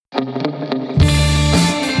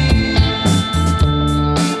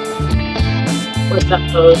up,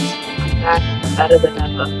 hoes? I'm back, better than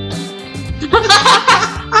ever.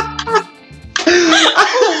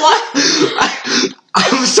 What?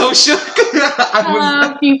 I'm so shook.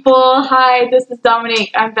 Hello, people. Hi, this is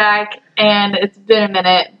Dominique. I'm back, and it's been a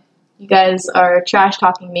minute. You guys are trash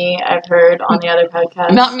talking me, I've heard on the other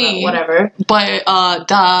podcast. Not me. Whatever. But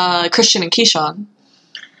Christian and Keyshawn.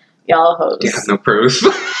 Y'all hoes. You have no proof.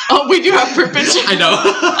 Oh, we do have proof. I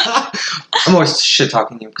know. I'm always shit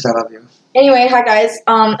talking you because I love you. Anyway, hi guys.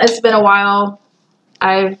 It's been a while.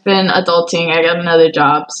 I've been adulting. I got another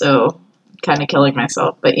job, so I'm kind of killing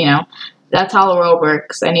myself. But, you know, that's how the world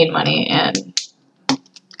works. I need money, and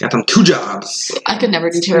Got them 2 jobs. I could never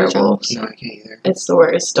do it's 2 terrible. jobs. No, I can't either. It's the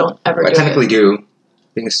worst. Don't ever Well, I do technically it. do.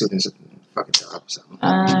 Being a student is a fucking job, so.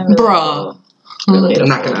 Bruh. Relatable. I'm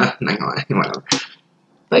not gonna lie. Whatever.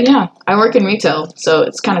 But yeah, I work in retail, so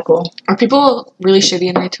it's kind of cool. Are people really shitty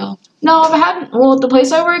in retail? No, the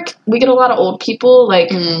place I work, we get a lot of old people,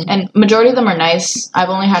 Mm. and majority of them are nice. I've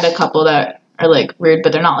only had a couple that are, rude,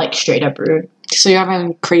 but they're not, straight up rude. So you're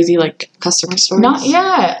having crazy, customer stories? Not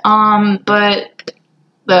yet, but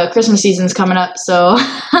the Christmas season's coming up, so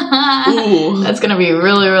Ooh. that's gonna be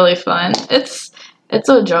really, really fun. It's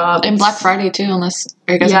a job. And Black Friday, too, unless...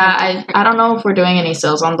 Are you guys Yeah, I don't know if we're doing any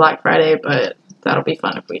sales on Black Friday, but that'll be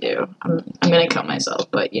fun if we do. I'm gonna cut myself,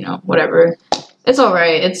 but, whatever. It's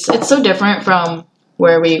alright. It's so different from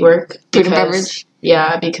where we work. Food and beverage?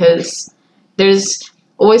 Yeah, because there's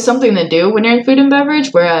always something to do when you're in food and beverage,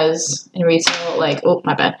 whereas in retail, oh,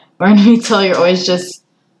 my bad. Where in retail, you're always just,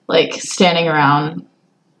 standing around.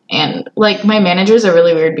 And, my managers are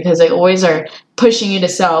really weird because they always are pushing you to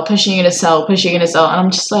sell, pushing you to sell, pushing you to sell. And I'm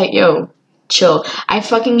just like, yo, chill. I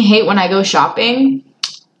fucking hate when I go shopping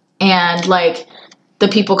and, the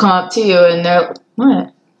people come up to you and they're,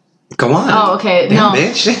 what? Go on. Oh, okay. Damn, No.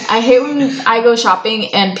 bitch. I hate when I go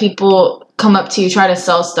shopping and people come up to you, try to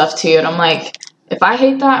sell stuff to you. And I'm like, if I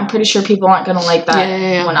hate that, I'm pretty sure people aren't going to like that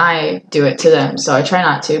Yeah. when I do it to them. So I try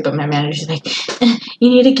not to. But my manager's like, you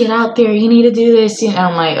need to get out there. You need to do this. And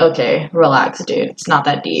I'm like, okay, relax, dude. It's not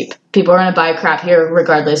that deep. People are going to buy crap here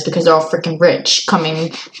regardless because they're all freaking rich coming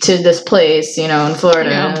to this place, in Florida.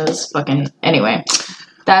 Yeah. And it's fucking... Anyway.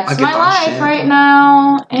 That's I'll get my that life shit. right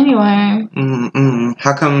now. Anyway.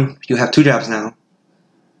 How come you have 2 jobs now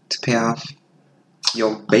to pay off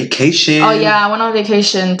your vacation? Oh yeah, I went on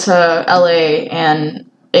vacation to LA and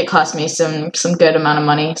it cost me some good amount of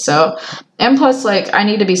money. So, and plus I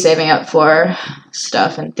need to be saving up for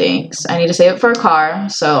stuff and things. I need to save up for a car,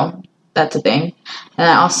 so that's a thing. And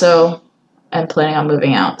I also am planning on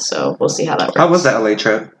moving out, so we'll see how that works. How was that LA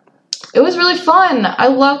trip? It was really fun. I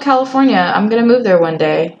love California. I'm gonna move there one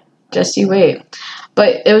day. Just you wait.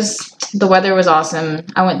 But the weather was awesome.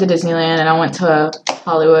 I went to Disneyland and I went to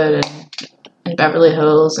Hollywood and Beverly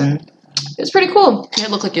Hills, and it was pretty cool. It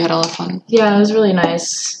looked like you had a lot of fun. Yeah, it was really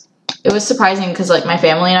nice. It was surprising because my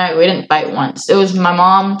family and I, we didn't fight once. It was my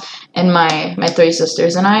mom and my 3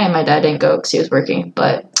 sisters and I, and my dad didn't go because he was working.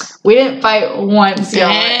 But we didn't fight once, y'all.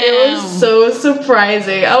 It was so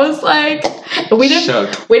surprising. I was like, we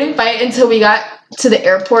didn't fight until we got to the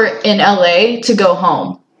airport in LA to go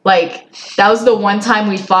home. That was the one time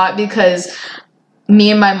we fought because me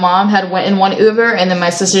and my mom went in one Uber, and then my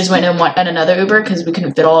sisters went in another Uber because we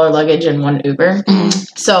couldn't fit all our luggage in one Uber.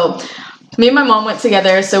 So me and my mom went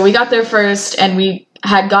together. So we got there first, and we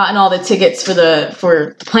had gotten all the tickets for the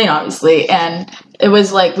plane, obviously. And it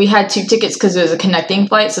was we had 2 tickets because it was a connecting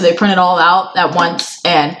flight. So they printed all out at once.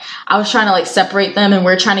 And I was trying to separate them, and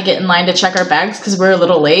we are trying to get in line to check our bags because we were a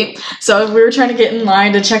little late. So we were trying to get in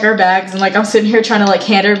line to check our bags. And I'm sitting here trying to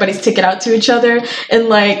hand everybody's ticket out to each other. And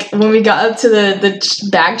when we got up to the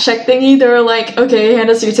bag check thingy, they were like, okay,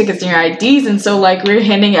 hand us your tickets and your IDs. And so we were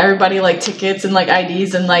handing everybody tickets and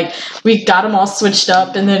IDs, and we got them all switched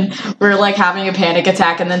up. And then we were having a panic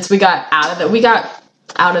attack. And then so we got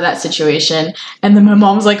out of that situation, and then my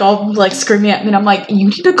mom's all screaming at me, and I'm like, you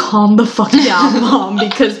need to calm the fuck down, Mom,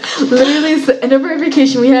 because literally it's the end of our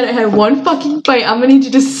vacation. We had one fucking fight. I'm gonna need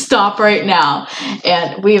you to stop right now.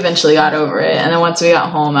 And we eventually got over it, and then once we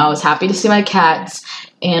got home, I was happy to see my cats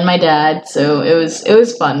and my dad, so it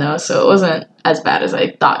was fun though, so it wasn't as bad as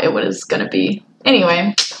I thought it was gonna be.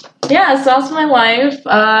 Anyway, yeah, so that's my life.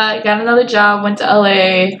 Got another job, went to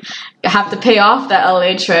LA, have to pay off that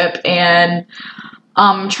LA trip, and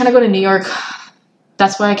I'm trying to go to New York.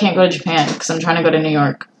 That's why I can't go to Japan, because I'm trying to go to New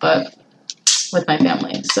York, but with my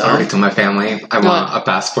family. So I already told my family I want a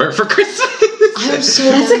passport for Christmas. That's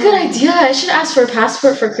a good idea. I should ask for a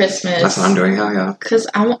passport for Christmas. That's what I'm doing, hell yeah. Because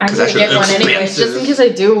I need that to get shit one anyway, expensive. just in case I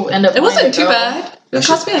do end up. It wasn't wanting to too go. bad. It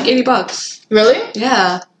cost me $80. Really?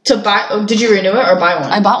 Yeah. To buy? Oh, did you renew it or buy one?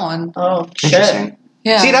 I bought one. Oh shit! Interesting.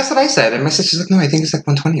 Yeah. See, that's what I said. And my sister's like, no, I think it's like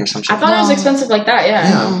 120 or some shit. I thought it was No. expensive like that.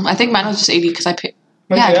 Yeah. I think mine was just 80 because I paid.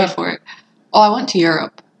 Where'd Yeah, you I paid go? for it. Oh, I went to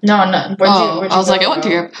Europe. No. Where'd you I was go, like, I went to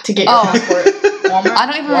bro? Europe. To get your Oh. passport. Walmart? I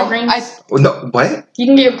don't even Walgreens? Oh, no, what? You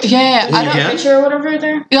can get your Yeah, I don't. Yeah. picture or whatever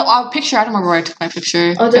there. Picture. I don't remember where I took my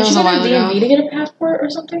picture. Oh, it did was you a go to while DMV ago. to get a passport or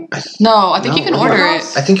something? No, I think you can No, order what?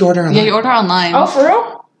 it. I think you order online. Yeah, you order online. Oh, for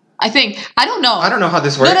real? I think. I don't know. I don't know how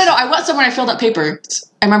this works. No. I went somewhere and I filled out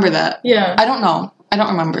papers. I remember that. Yeah. I don't know. I don't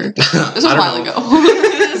remember. This was I a don't while know. ago.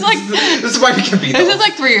 It's like This is why we can be this though. is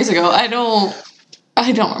like 3 years ago. I don't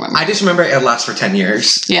remember. I just remember it lasts for 10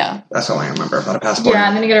 years. Yeah. That's all I remember about a passport. Yeah,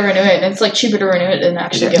 and then you gotta renew it. And it's like cheaper to renew it than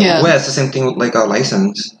actually Yeah. get Yeah. one. Well, it's the same thing with like a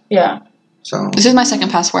license. Yeah. So This is my second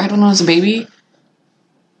passport. I had one when I was a baby.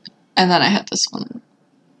 And then I had this one.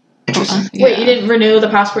 interesting. Yeah. Wait, you didn't renew the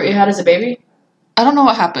passport you had as a baby? I don't know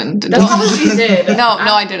what happened. That's probably what you did. No,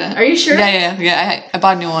 I didn't. Are you sure? Yeah. I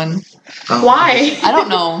bought a new one. Oh. Why? I don't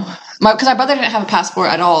know. Because my brother didn't have a passport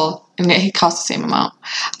at all, and yet he cost the same amount.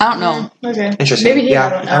 I don't know. Okay. Interesting. Maybe he Yeah,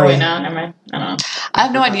 had one. all Oh, wait, right. no, never mind. I don't know. I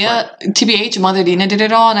have no idea. TBH, Mother Dina did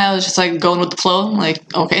it all, and I was just like going with the flow. I'm like,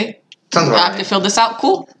 okay, Sounds I about have to right. fill this out.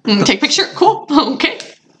 Cool. Take a picture. Cool. Okay.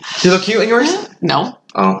 You look cute in yours? No.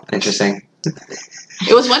 Oh, interesting.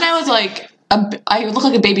 It was when I was like, I look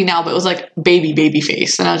like a baby now, but it was like baby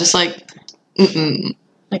face, and I was just like,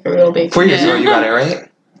 Like a real big. 4 years Yeah. ago, you got it, right?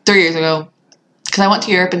 3 years ago. Because I went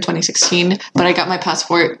to Europe in 2016, but I got my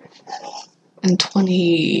passport in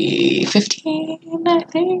 2015, I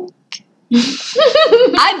think.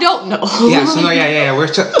 I don't know. Yeah, so no, yeah. We're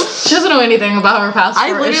She doesn't know anything about her passport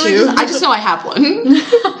I literally issue. I just know I have one.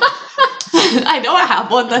 I know I have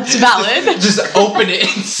one that's valid. just open it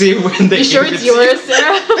and see when they You sure give it's it to you. yours,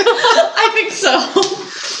 Sarah? I think so.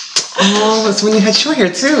 Oh, it's when you had short hair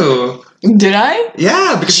too. Did I?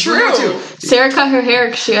 Yeah, because you True. were too. Sarah cut her hair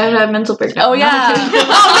because she had a mental breakdown. Oh yeah. No, Oh no,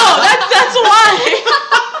 that's why.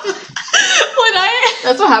 When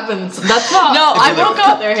that's what happens. That's not. No, I woke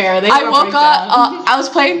cut up. their hair. They I have a woke breakdown. up. I was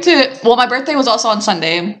planning to. Well, my birthday was also on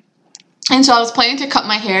Sunday, and so I was planning to cut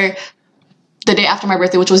my hair the day after my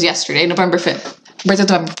birthday, which was yesterday, November 5th. Birthday's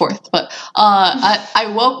November 4th. But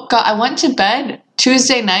I woke up. I went to bed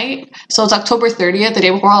Tuesday night, so it's October 30th, the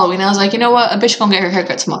day before Halloween. I was like, you know what? A bitch gonna get her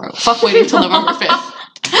haircut tomorrow. Fuck waiting until November 5th.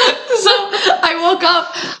 So I woke up.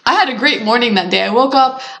 I had a great morning that day. I woke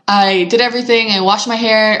up. I did everything. I washed my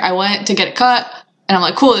hair. I went to get it cut. And I'm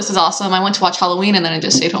like, cool, this is awesome. I went to watch Halloween, and then I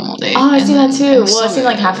just stayed home all day. Oh, I And see that then- too. it was Well, I so seen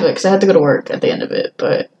like good. half of it because I had to go to work at the end of it.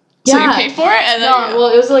 But So yeah. you paid for it? And then No, well,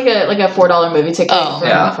 it was like a $4 movie ticket Oh.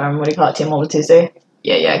 from what do you call it, T-Mobile Tuesday.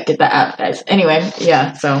 Yeah, get that app, guys. Anyway,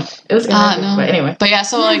 yeah, so it was good. No. But anyway. But yeah,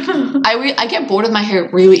 so like I get bored with my hair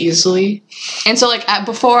really easily, and so like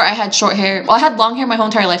before I had short hair. Well, I had long hair my whole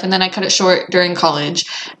entire life, and then I cut it short during college,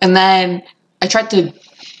 and then I tried to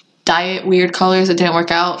dye it weird colors. It didn't work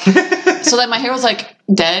out. So then my hair was like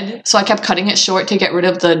dead, so I kept cutting it short to get rid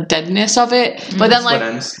of the deadness of it. But then Split like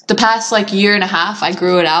ends. the past like year and a half, I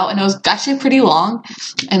grew it out, and it was actually pretty long.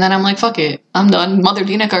 And then I'm like, fuck it, I'm done. Mother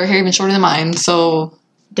Dina got her hair even shorter than mine, so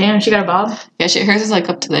Damn, she got a bob? yeah, hers is like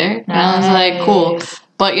up to there. And I was like, cool. Nice.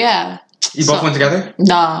 But yeah, You both So- went together?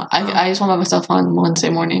 nah, I just went by myself on Wednesday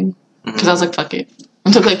morning because I was like, fuck it.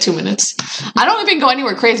 It took like 2 minutes. I don't even go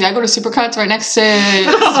anywhere crazy. I go to Supercuts right next to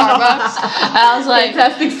Starbucks. And I was like,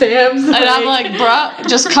 Fantastic Sam's. and I'm like, bruh,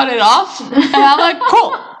 just cut it off. And I'm like,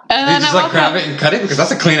 cool. And Did then you just I like woke grab up. it and cut it? Because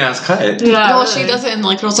that's a clean ass cut. Yeah, No, really. she does it in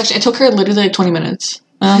like little section. It took her literally like 20 minutes.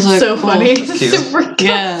 And I was like, so cool. funny. Cute. Super cute.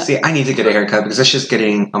 Yeah. See, I need to get a haircut because it's just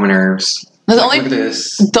getting on my nerves. The Like, only look at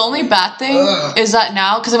this. The only bad thing Ugh. is that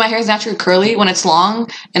now, because my hair is naturally curly when it's long,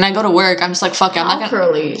 and I go to work, I'm just like, fuck it, I'm not How gonna.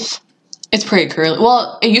 curly. It's pretty curly.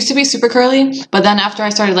 Well, it used to be super curly, but then after I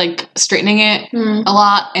started like straightening it a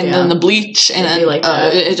lot, and Yeah. then the bleach, and It'd then be like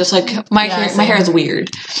that. it just like my Yeah, hair same. is weird.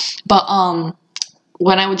 But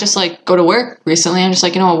when I would just like go to work recently, I'm just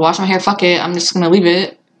like, you know, wash my hair, fuck it, I'm just gonna leave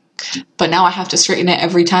it. But now I have to straighten it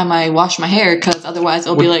every time I wash my hair because otherwise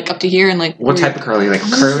it'll be like up to here and like What weird. type of curly? Like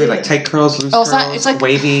me curly, see like it. tight curls, loose Oh, it's curls, not- it's like-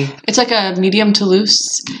 wavy. It's like a medium to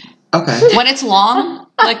loose. Okay. When it's long,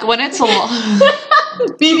 like when it's long,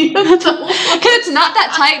 Medium. because it's not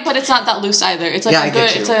that tight, but it's not that loose either. It's like Yeah, a I good.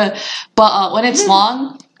 get you. It's a, but when it's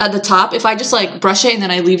long at the top, if I just like brush it and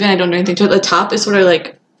then I leave it, I don't do anything to it. The top is sort of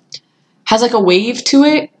like has like a wave to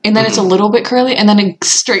it, and then it's a little bit curly, and then it's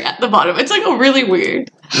straight at the bottom. It's like a really weird.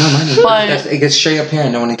 No, mine is. But- It gets straight up here,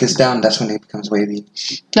 and then when it gets down, that's when it becomes wavy.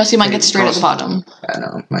 No, see, mine gets straight at the bottom, I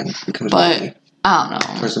know, mine becomes but wavy I don't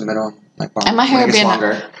know. towards the middle, like bottom. And my hair when it gets being-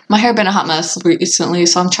 longer. My hair been a hot mess recently,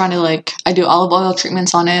 so I'm trying to like I do olive oil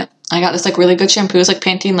treatments on it. I got this like really good shampoo. It's like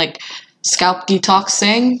Pantene like scalp detox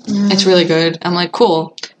thing. It's really good. I'm like,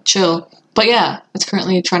 cool, chill. But yeah, it's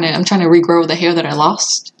currently I'm trying to regrow the hair that I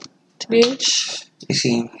lost to BH. You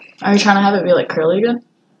see. Are you trying to have it be like curly again?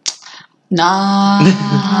 Nah.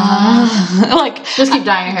 Like, Just keep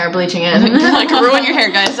dyeing your hair, bleaching it. like ruin your hair,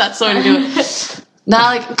 guys. That's the way to do it. Nah,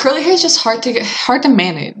 like curly hair is just hard to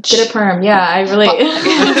manage. Get a perm. Yeah, I relate.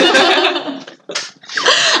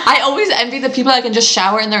 I always envy the people that can just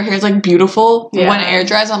shower and their hair's like beautiful when it air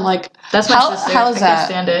dries. I'm like, That's my sister. How is I that? can't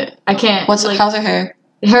stand it. I can't. How's her hair?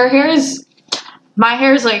 Her hair is. My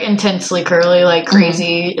hair is like intensely curly, like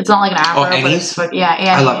crazy. It's not like an afro, but Annie's? it's yeah. Annie.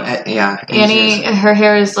 I love it. Yeah. Annie, her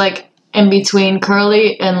hair is like in between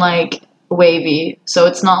curly and like wavy, so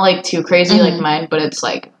it's not like too crazy like mine, but it's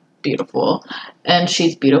like beautiful, and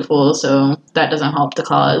she's beautiful, so that doesn't help the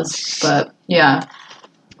cause. But yeah,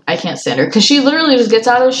 I can't stand her because she literally just gets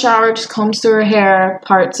out of the shower, just combs through her hair,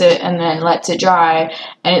 parts it, and then lets it dry,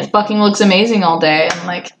 and it fucking looks amazing all day. I'm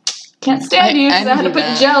like, can't stand you because I had to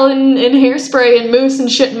put gel and hairspray and mousse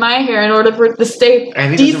and shit in my hair in order for it to stay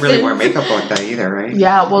Annie decent. doesn't really wear makeup like that either, right?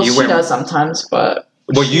 Yeah, well, You she wear- does sometimes, but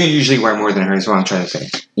Well, you usually wear more than her, is what I'm trying to say.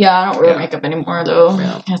 yeah, I don't wear Yeah. makeup anymore though.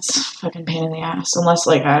 Yeah. It's a fucking pain in the ass unless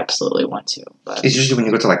like I absolutely want to. But It's usually when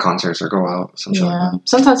you go to like concerts or go out, some shit like yeah,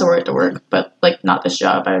 sometimes I wear it to work, but like not this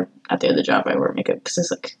job. At the other job I wear makeup because it's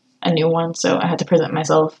like a new one, so I had to present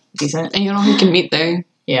myself decent. And you know who can meet there?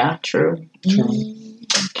 Yeah, true. True.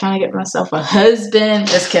 Trying to get myself a husband.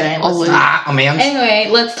 Just kidding. Always. that. Ah, man. Anyway,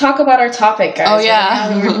 let's talk about our topic, guys. Oh, yeah.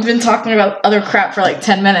 Right now, we've been talking about other crap for like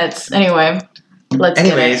 10 minutes. Anyway, let's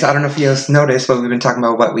Anyways, get I don't know if you guys noticed, but we've been talking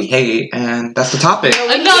about what we hate, and that's the topic.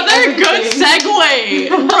 Another good segue.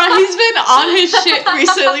 Bro, he's been on his shit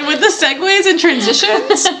recently with the segues and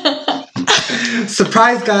transitions.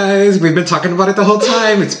 Surprise, guys! We've been talking about it the whole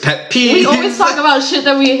time. It's pet peeves. We always talk about shit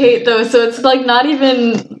that we hate, though, so it's like not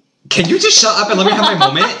even. Can you just shut up and let me have my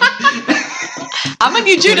moment? I'm gonna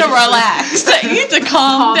need you to relax. You need to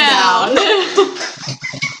calm down.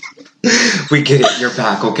 We get it. You're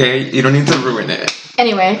back, okay? You don't need to ruin it.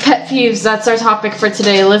 Anyway, pet peeves. That's our topic for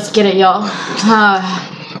today. Let's get it, y'all.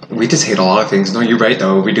 We just hate a lot of things. No, you're right,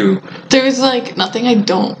 though. We do. There's like nothing I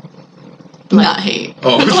don't not hate.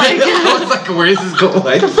 Oh, Like- I was like, where is this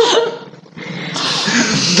going?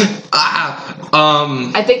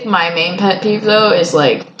 I think my main pet peeve, though, is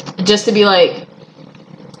like just to be like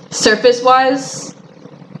surface wise.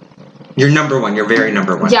 You're number one. You're very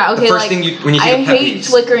number one. Yeah, okay, The first like, thing when you I think of pet hate peeves.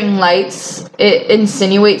 flickering lights. It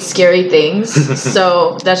insinuates scary things,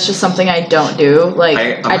 so that's just something I don't do. Like,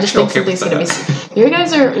 I'm I just think actually okay something's with gonna be. You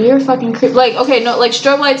guys you're fucking creep. Like, okay, no, like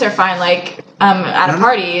strobe lights are fine. Like, at a No, no,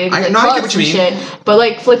 party, I like, get clubs what you and mean. shit. But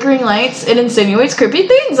like flickering lights, it insinuates creepy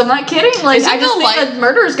things. I'm not kidding. Like, Isn't I just the think light- that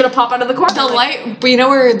murder is gonna pop out of the corner. The Like, light, but you know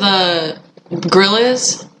where the grill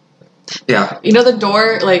is? Yeah. You know the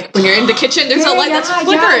door, like when you're in the kitchen, there's a light that's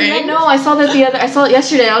flickering. Yeah, no, I saw that I saw it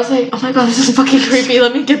yesterday. I was like, oh my god, this is fucking creepy.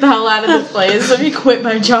 Let me get the hell out of this place. Let me quit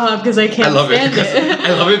my job because I can't I love it stand because it.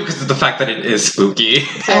 I love it because of the fact that it is spooky.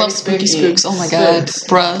 I love spooky spooks. Oh my god,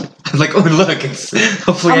 Spooks. bruh. I'm like, oh look, it's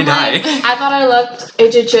hopefully I'm I like, die. I thought I loved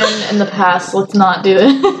HHN in the past. Let's not do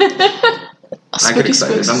it. I get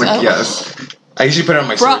excited. I'm like, yes. I usually put it on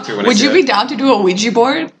my story too Bruh, when would I see you it. be down to do a Ouija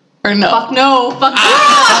board? Or no? Fuck no. Fuck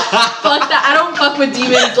that. Fuck that. I don't fuck with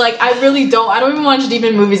demons. Like, I really don't. I don't even watch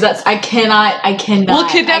demon movies. I cannot. We'll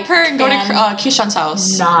kidnap her and go to can Kishan's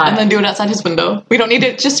house. not. And then do it outside his window. We don't need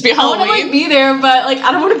it just to be I want to Halloween. like be there, but like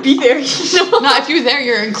I don't want to be there. You know? No, if you're there,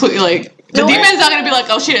 you're included. Like, the No. demon's not gonna be like,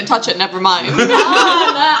 oh, she didn't touch it, never mind. Nah,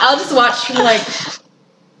 I'll just watch from like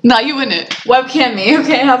Nah, you in it. webcam me.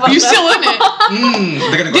 Okay, how about You that? still in it.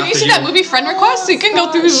 They're gonna go Did you after see that movie Friend Request? You can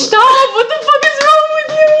go through. Stop! What the fuck is wrong with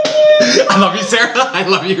you? I love you, Sarah. I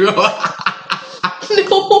love you. No,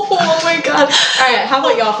 oh my god. Alright, how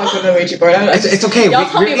about y'all fuck with the Ouija board? It's okay. Y'all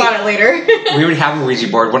tell me about it later. We already have a Ouija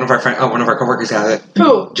board. One of our coworkers has it.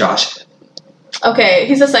 Who? Josh. Okay,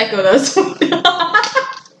 he's a psycho though. So.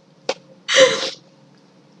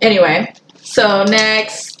 Anyway, so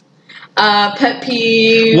next, pet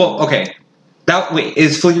peeve. Well, okay.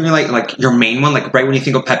 Is flickering like your main one? Like right when you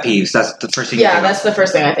think of pet peeves, that's the first thing. you Yeah, think of. that's the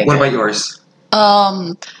first thing I think. What of. about yours?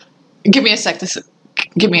 Give me a sec.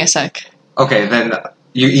 Give me a sec. Okay, then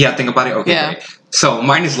you think about it. Okay, Yeah. great. So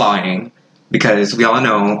mine is lying because we all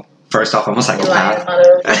know. First off, I'm a Lying psychopath.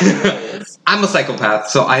 mother. I'm a psychopath,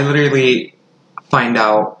 so I literally find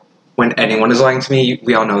out when anyone is lying to me.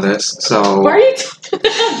 We all know this. So Why are you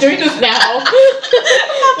doing this now?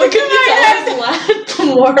 What can you tell us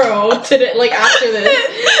tomorrow? Today, like after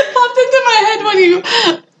this. Popped into my head when you.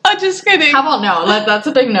 I'm just kidding. How about no? That's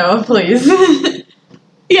a big no, please.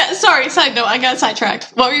 Yeah, sorry, side note, I got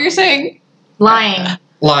sidetracked. What were you saying? Lying.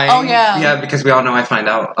 Lying. Oh, yeah. Yeah, because we all know I find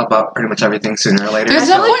out about pretty much everything sooner or later. There's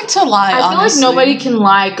I no feel point to lie, I feel honestly. like nobody can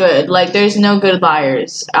lie good. Like, there's no good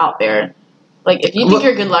liars out there. Like, if you think Look-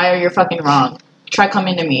 you're a good liar, you're fucking wrong. Try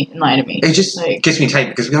coming to me and lie to me. It just Like- gets me tight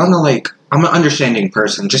because we all know, like, I'm an understanding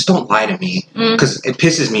person. Just don't lie to me Mm. because it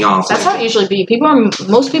pisses me off. That's like, how it usually be.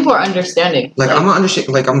 Most people are understanding. like I'm not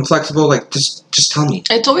understanding. Like I'm flexible. Like just tell me.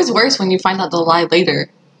 It's always worse when you find out the lie later.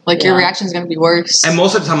 Like, your Yeah. reaction is going to be worse. And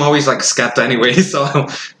most of the time, I'm always like skept anyway. So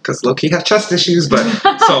because low key have trust issues, but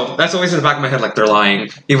so that's always in the back of my head. Like they're lying,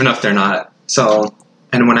 even if they're not. So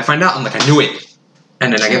and when I find out, I'm like I knew it,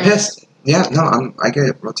 and then I get True. pissed. Yeah, no, I get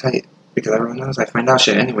real tight because everyone knows I find out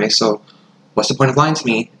shit anyway. So what's the point of lying to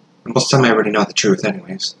me? Most of the time, I already know the truth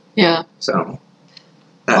anyways. Yeah. So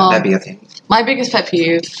that'd be a thing. My biggest pet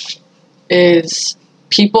peeve is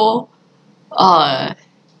people,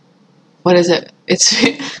 what is it? It's,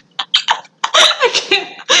 I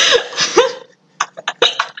can't.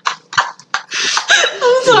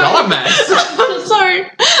 I'm sorry. Y'all a mess. I'm sorry.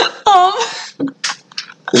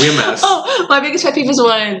 We a mess. Oh, my biggest pet peeve is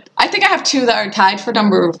when, I think I have two that are tied for the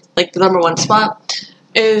number one spot,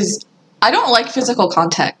 is I don't like physical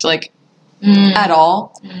contact, like, at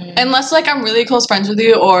all. Unless, like, I'm really close friends with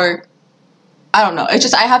you, or, I don't know. It's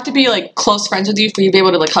just, I have to be, like, close friends with you for you to be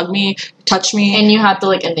able to, like, hug me, touch me. And you have to,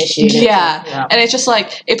 like, initiate it. Yeah. And it's just,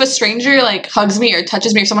 like, if a stranger, like, hugs me or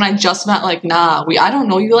touches me, or someone I just met, like, nah, I don't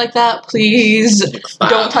know you like that, please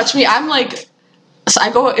don't touch me. I'm, like,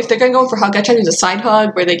 so if they're gonna go for a hug, I try to do the side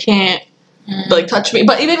hug where they can't, like, touch me.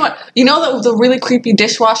 But even when, you know the really creepy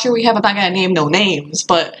dishwasher we have, I'm not gonna name no names,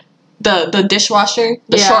 but the dishwasher,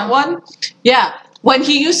 the Yeah. short one, yeah. When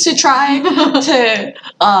he used to try to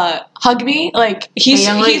hug me, like he's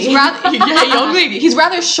young lady. rather young lady. He's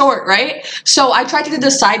rather short, right? So I tried to do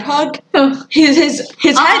the side hug. His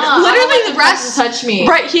head literally rests touch me.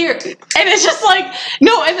 right here, and it's just like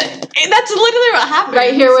no, and that's literally what happened.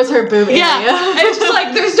 Right here was her boob Yeah, area. and it's just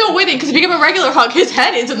like there's no winning because if you give a regular hug, his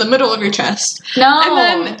head is in the middle of your chest, No. and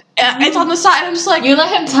then it's on the side. I'm just like, You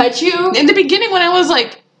let him touch you? in the beginning when I was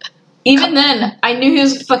like. Even then, I knew he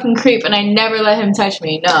was a fucking creep, and I never let him touch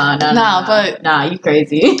me. Nah, you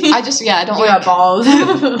crazy. I just, I don't You like got balls.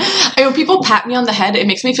 I when people pat me on the head, it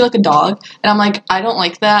makes me feel like a dog, and I'm like, I don't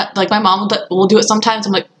like that. Like my mom will do it sometimes.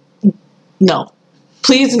 I'm like, no,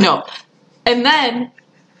 please no. And then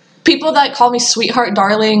people that call me sweetheart,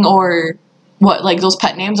 darling, or what, like those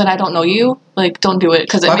pet names, and I don't know you, like don't do it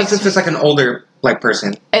because it What makes if it's like an older like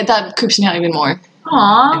person? that creeps me out even more.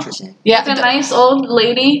 Aw, Interesting, Yeah, it's a nice old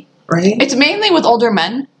lady. right? it's mainly with older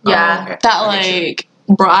men Yeah. Oh, okay. that I get you. like,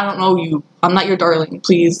 bro, I don't know you. I'm not your darling.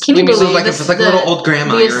 Please. Can you leave me believe So like if it's like a little old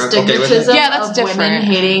grandma, the you're okay with it? astigmatism Yeah, that's of different. women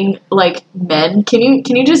hating like men? Can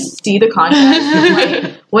you just see the contrast?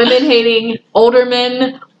 Like women hating older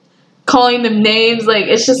men, calling them names. Like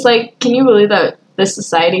it's just like, can you believe that this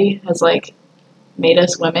society has like made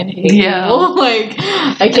us women hate Yeah. people? Like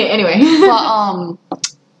I can't. Anyway. Well,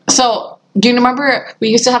 so do you remember we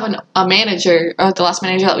used to have a manager, or the last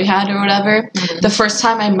manager that we had or whatever? The first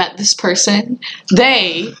time I met this person,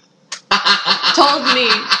 they told me,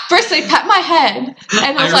 first they pat my head,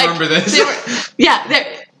 and it was I remember like,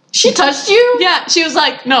 this. She touched you? yeah, she was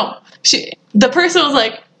like, no. The person was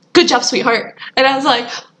like, good job, sweetheart. And I was like,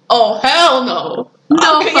 oh, hell no.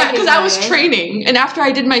 No Okay, yeah, because fucking I was way. training, and after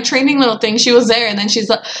I did my training little thing, she was there, and then she's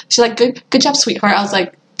like, good job, sweetheart. I was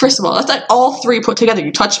like, first of all, that's like all three put together.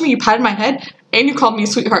 You touched me, you patted my head, and you called me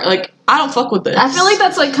sweetheart. Like, I don't fuck with this. I feel like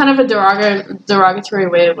that's like kind of a derogatory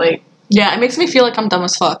way of like. yeah, it makes me feel like I'm dumb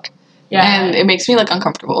as fuck, Yeah. and it makes me like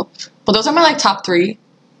uncomfortable. But those are my like top three.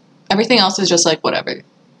 Everything else is just like whatever.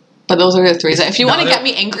 But those are the three. If you want to get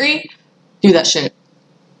me angry, do that shit.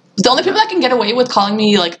 The only people that can get away with calling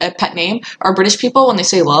me like a pet name are British people when they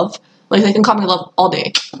say love. Like they can call me love all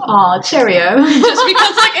day. Aw, Cheerio. Just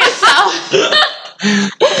because like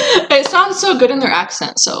it sounds so good in their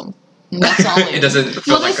accent, so that's the only. It doesn't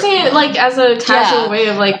feel Well, they like say it like as a casual Yeah. way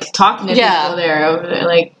of like talking to Yeah. people there over there.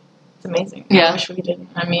 Like, it's amazing. Yeah. I wish we did.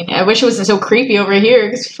 I mean, I wish it wasn't so creepy over here.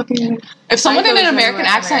 Cause fucking. If someone in an Seinfeld is American everywhere in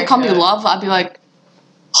accent called me America. love, I'd be like,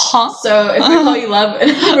 huh? So if I call you love in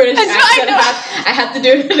a British It's accent, fine. I have to do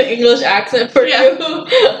it in an English accent for Yeah. you.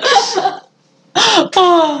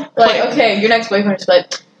 Like, okay, your next boyfriend is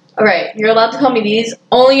like, all right, you're allowed to call me these,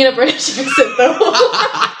 only in a British accent though.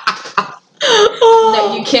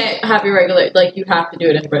 No, you can't have your regular. Like, you have to do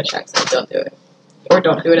it in a British accent. Don't do it, or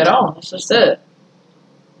don't do it at all. That's just it.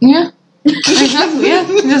 Yeah. Exactly. Yeah.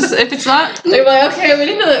 Just if it's not. They're like, okay, we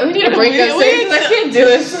need to break up. We need I can't do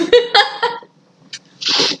this.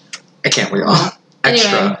 I can't wait.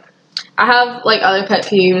 Extra. Anyway, I have like other pet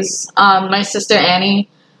peeves. My sister Annie,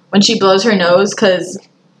 when she blows her nose, because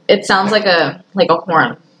it sounds like a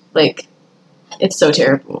horn. Like, it's so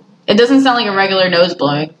terrible. It doesn't sound like a regular nose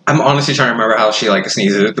blowing. I'm honestly trying to remember how she like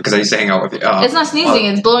sneezes because I used to hang out with you. It's not sneezing,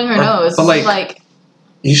 it's blowing her nose. But like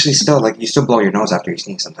usually still like you still blow your nose after you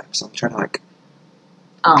sneeze sometimes. So I'm trying to like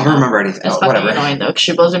I don't remember anything. It's fucking whatever. annoying though, because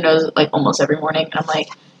she blows her nose like almost every morning, and I'm like,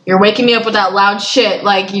 you're waking me up with that loud shit.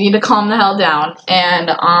 Like, you need to calm the hell down. And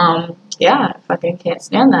yeah, I fucking can't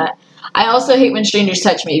stand that. I also hate when strangers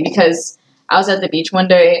touch me, because I was at the beach one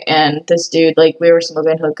day and this dude, like, we were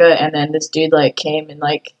smoking hookah, and then this dude like came and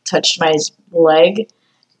like touched my leg,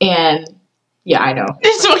 and yeah, I know.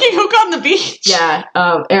 You're smoking hookah on the beach? Yeah,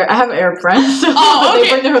 I have Arab friends, so okay. they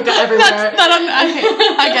bring their hookah everywhere.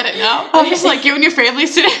 I get it now. I'm just like, you and your family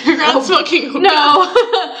sitting around smoking hookah. No,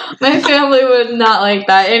 my family would not like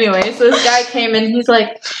that. Anyway, so this guy came and he's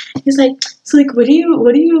like, so like, what do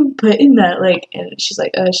you put in that? Like, and she's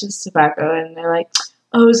like, oh, it's just tobacco. And they're like,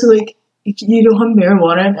 oh, so like, you don't have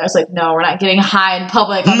marijuana? And I was like, no, we're not getting high in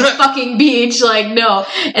public on the fucking beach. Like, no.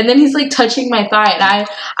 And then he's like touching my thigh, and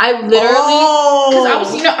I literally, because I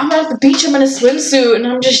was, I'm at the beach, I'm in a swimsuit, and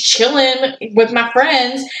I'm just chilling with my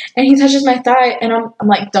friends, and he touches my thigh, and I'm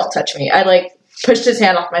like, don't touch me. I like pushed his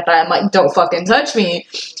hand off my thigh. I'm like, don't fucking touch me.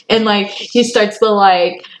 And like, he starts to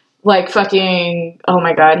like fucking, oh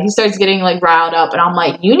my god, he starts getting like riled up, and I'm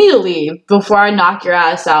like, you need to leave before I knock your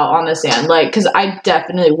ass out on the sand, like, because I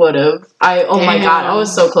definitely would have. Oh my god, I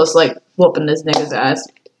was so close to like whooping this nigga's ass.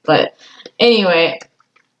 But anyway,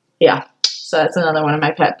 yeah, so that's another one of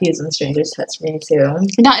my pet peeves when strangers touch me too.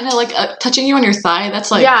 Not in a, like touching you on your thigh.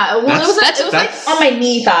 That's like, yeah, well, it was like on my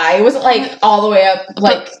knee thigh. It wasn't like all the way up,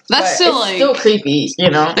 like, that's still like still creepy,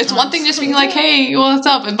 you know. It's one thing just being like, hey, what's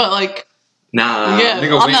up, but like, nah, yeah,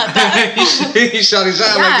 nigga, I'm not that. he shot his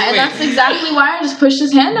shot. Yeah, like, and that's exactly why I just pushed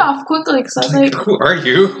his hand off quickly, because I was like, who are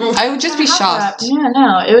you? I would just be shocked. Yeah,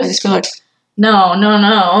 no, it was. I just feel like, no.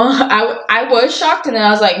 I was shocked, and then I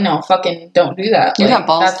was like, no, fucking don't do that. You like, got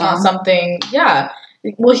balls that's down. not something. Yeah.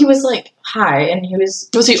 Well, he was like high, and he was.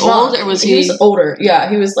 Was he drunk. old, or was he? He was older. Yeah,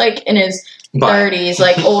 he was like in his 30s,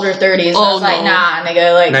 like older 30s. Oh, I was like, no. nah,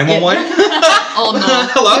 nigga, like 911. oh no.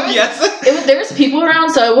 Hello. Yes. There was people around,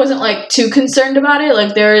 so I wasn't like too concerned about it.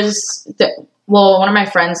 Like well, one of my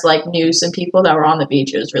friends like knew some people that were on the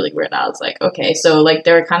beach. It was really weird. And I was like, okay, so like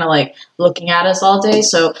they were kind of like looking at us all day.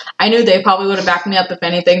 So I knew they probably would have backed me up if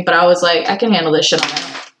anything. But I was like, I can handle this shit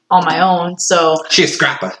on my own. So She's a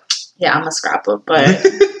scrapper. yeah, I'm a scrapper. But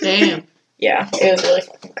Damn. yeah, it was really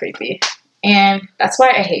fucking creepy, and that's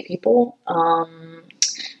why I hate people.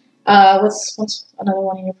 What's another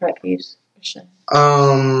one of your pet peeves?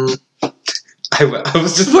 I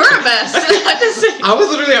was just. We're a mess. I was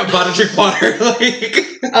literally about to drink water.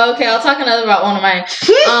 Like. Okay, I'll talk another about one of mine.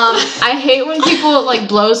 I hate when people like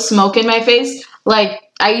blow smoke in my face. Like,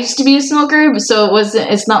 I used to be a smoker, so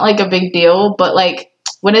it's not like a big deal. But like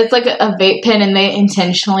when it's like a vape pen and they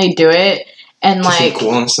intentionally do it, and To seem like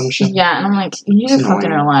cool and some shit. yeah, and I'm like, you need to It's fucking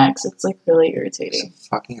annoying. relax. It's like really irritating. It's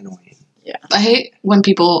fucking annoying. I hate when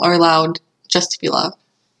people are loud just to be loud.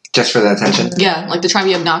 Just for the attention. Yeah, like they try to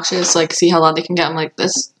be obnoxious, like see how loud they can get. I'm like,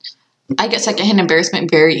 this. I get secondhand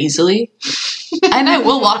embarrassment very easily, and I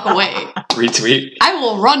will walk away. Retweet. I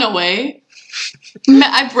will run away.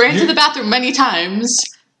 I've ran to the bathroom many times.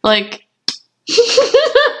 Like,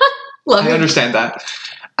 Love I you. understand that.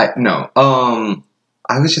 I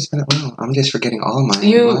was just wow, I'm just forgetting all of my.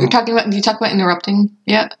 you're talking about. Do you talk about interrupting?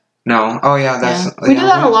 Yeah. No. Oh yeah, that's. We do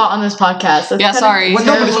that a lot on this podcast. That's Yeah, kinda sorry. Well,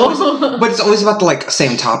 no, but it's terrible. But it's always about the like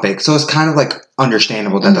same topic, so it's kind of like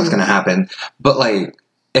understandable that that's gonna happen. But like,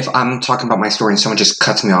 if I'm talking about my story and someone just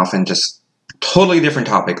cuts me off and just totally different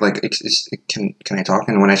topic, like, can I talk?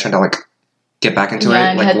 And when I try to like get back into yeah, it,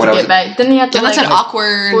 and like you had what to I was. get back. Then you have to Yeah, that's like an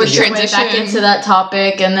awkward force your way transition. back into that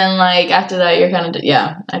topic, and then like after that, you're kind of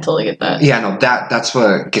yeah. I totally get that. Yeah, no, that's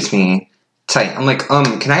what gets me tight. I'm like,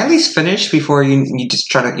 can I at least finish before you just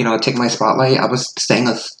try to take my spotlight? I was saying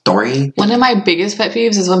a story. One of my biggest pet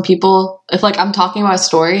peeves is when people, if like I'm talking about a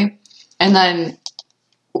story, and then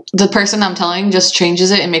the person I'm telling just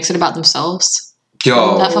changes it and makes it about themselves.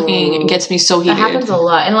 Yo, That fucking gets me so heated. That happens a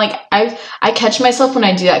lot, and like I catch myself when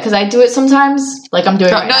I do that because I do it sometimes. Like I'm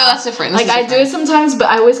doing. No, it right now. that's different. Like I do it sometimes, but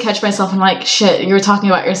I always catch myself. I'm like, shit, you were talking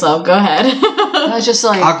about yourself. Go ahead. I was just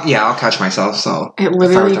like, I'll catch myself. So it if I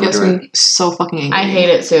literally were to gets do me so fucking angry. I hate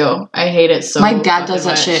it too. I hate it so. My dad does fucking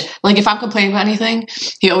that much. shit. Like if I'm complaining about anything,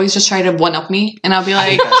 he always just try to one up me, and I'll be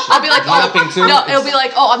like, One-upping too? no, it'll be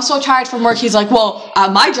like, oh, I'm so tired from work. He's like, well,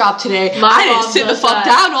 at my job today, My I didn't mom sit the does fuck that.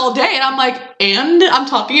 down all day, and I'm like, and I'm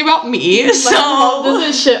talking about me. My mom does So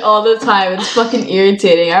this shit all the time. It's fucking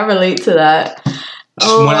irritating. I relate to that.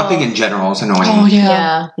 Just one up thing in general is annoying. oh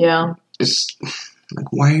yeah. Yeah. It's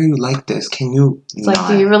like, why are you like this? Can you It's like,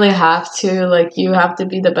 do you really have to? Like, you have to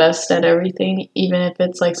be the best at everything, even if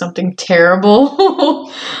it's like something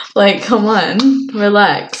terrible. Like, come on,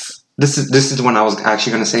 relax. This is when I was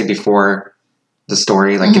actually going to say before the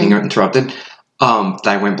story, like getting interrupted, that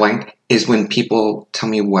I went blank, is when people tell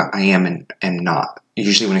me what I am and not.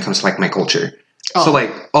 Usually when it comes to like my culture. Oh. So like,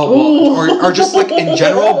 or just like in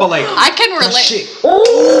general, but like I can that relate. shit,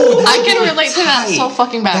 I can relate to that tight. so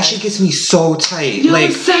fucking bad. That shit gets me so tight. Yo,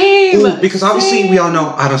 like, same. because obviously we all know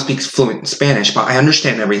I don't speak fluent Spanish, but I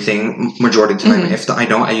understand everything majority of the time. If I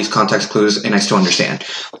don't, I use context clues and I still understand.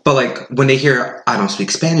 But like when they hear I don't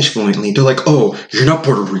speak Spanish fluently, they're like, "Oh, you're not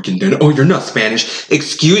Puerto Rican then? Oh, you're not Spanish?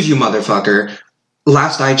 Excuse you, motherfucker."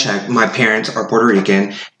 Last I checked, my parents are Puerto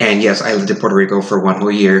Rican, and yes, I lived in Puerto Rico for 1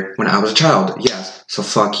 whole year when I was a child. Yes, so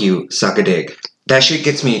fuck you, suck a dick. That shit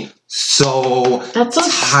gets me so That's so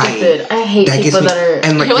tight. stupid. I hate That people gets me, that are.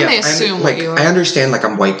 and like, I hate when yeah, they assume like what you are. I understand, like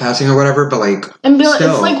I'm white passing or whatever, but like, And be like,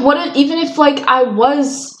 still. it's like, what if, even if like I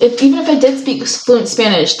was, even if I did speak fluent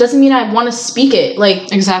Spanish, doesn't mean I want to speak it.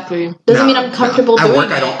 Like, Exactly. doesn't mean I'm comfortable At doing work,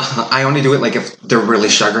 it. I don't. I only do it like if they're really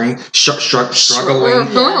struggling.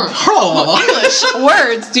 English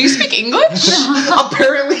words. Do you speak English?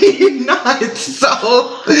 Apparently not.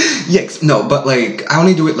 So, yes, no, but like I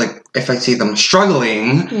only do it like if I see them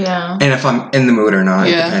struggling, Yeah. and if I'm in the mood or not.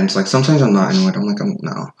 Yeah. It depends. Like sometimes I'm not in the mood. I'm like,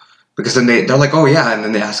 no, because then they're like, oh yeah, and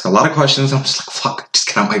then they ask a lot of questions. I'm just like, fuck, just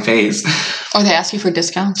get out my face. Or they ask you for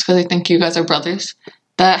discounts because they think you guys are brothers.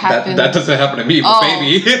 That happens. That doesn't happen to me, but Oh,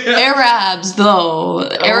 baby. Arabs, though.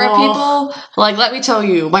 Arab people, like, let me tell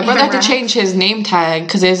you, my brother had to Arabs. change his name tag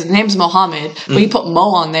because his name's Mohammed, but he put Mo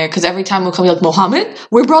on there because every time we'll come, be like, Mohammed,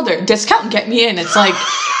 we're brother, discount, get me in. It's like,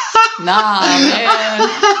 nah, man.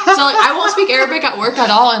 So, like, I won't speak Arabic at work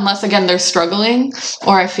at all unless, again, they're struggling,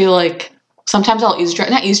 or I feel like sometimes I'll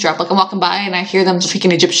not eavesdrop, like I'm walking by and I hear them speaking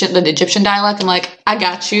the Egyptian dialect. I'm like, I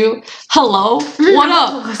got you. Hello, what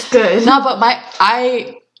up? That's good. No, but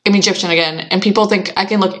I'm Egyptian again, and people think I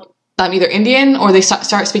can look. I'm either Indian or they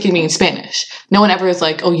start speaking to me in Spanish. No one ever is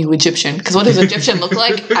like, "Oh, you Egyptian," because what does Egyptian look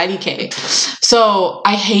like? IDK. So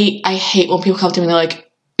I hate when people come to me and they're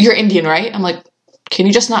like, "You're Indian, right?" I'm like, "Can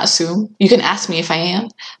you just not assume? You can ask me if I am,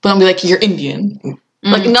 but I'll be like, you're Indian.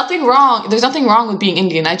 Like nothing wrong. There's nothing wrong with being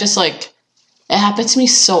Indian. I just like it happens to me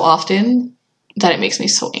so often that it makes me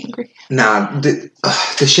so angry." Nah,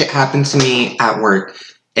 the shit happened to me at work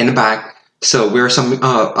in the back. So we were serving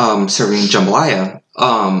jambalaya.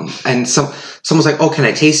 And someone's like, "Oh, can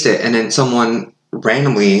I taste it?" And then someone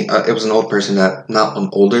randomly, it was an old person not an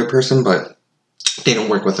older person, but they don't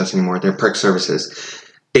work with us anymore. They're perk services.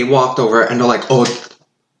 They walked over and they're like, "Oh,"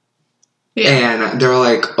 and they're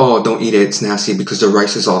like, "Oh, don't eat it. It's nasty because the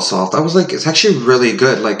rice is all soft." I was like, "It's actually really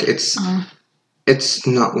good. Like it's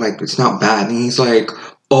not bad." And he's like,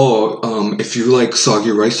 "Oh, if you like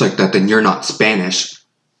soggy rice like that, then you're not Spanish."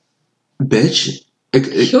 Bitch. He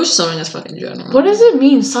was just something that's fucking general. What does it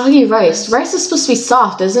mean, soggy rice? Rice is supposed to be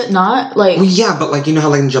soft, is it not? Like, Well, yeah, but like you know how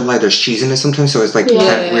like in jambalaya there's cheese in it sometimes, so it's like Yeah.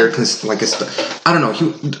 that weird. Like it's I don't know.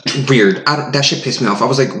 Weird. That shit pissed me off. I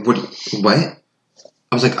was like, what?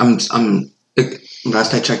 I was like, I'm.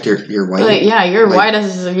 Last I checked, you're white. like, yeah, you're Like- white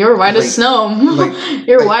as snow. like-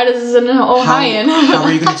 you're white as an Ohioan. How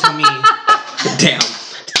are you gonna tell me? Damn.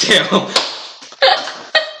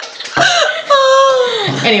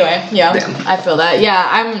 Anyway, yeah, Damn. I feel that. Yeah,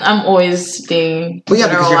 I'm always being Well, yeah,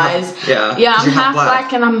 because generalized. yeah, Yeah, 'cause I'm you're half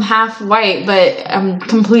black and I'm half white, but I'm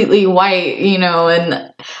completely white,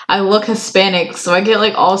 and I look Hispanic, so I get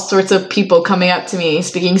like all sorts of people coming up to me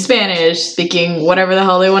speaking Spanish, speaking whatever the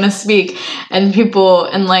hell they want to speak, and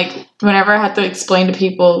like whenever I have to explain to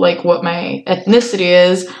people like what my ethnicity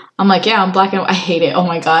is, I'm like, yeah, I'm black and I hate it. Oh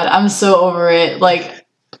my god, I'm so over it. Like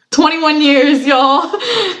 21 years, y'all. 21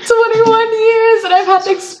 years, and I've had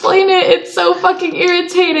to explain it. It's so fucking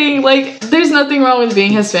irritating. Like, there's nothing wrong with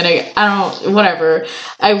being Hispanic. Whatever.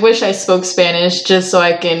 I wish I spoke Spanish just so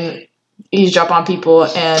I can eavesdrop on people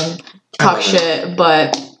and talk shit,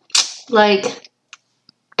 but, like,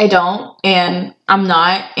 I don't, and I'm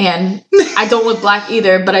not, and I don't look black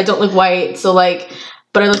either, but I don't look white, so, like,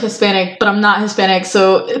 but I look Hispanic, but I'm not Hispanic,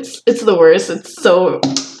 so it's the worst. It's so...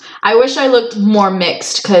 I wish I looked more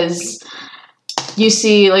mixed, because you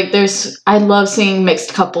see, like, I love seeing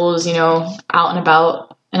mixed couples, out and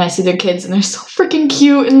about, and I see their kids, and they're so freaking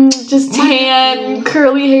cute and just tan,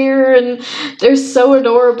 curly hair, and they're so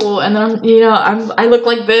adorable. And then I look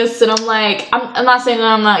like this, and I'm like, I'm not saying that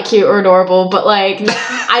I'm not cute or adorable, but like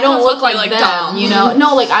I don't look like them, dumb.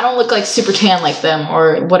 No, like I don't look like super tan like them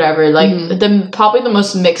or whatever. Like probably the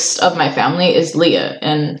most mixed of my family is Leah,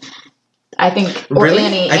 and I think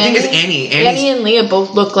Annie. I think it's Annie. Annie and Leah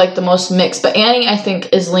both look like the most mixed, but Annie I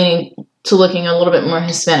think is leaning to looking a little bit more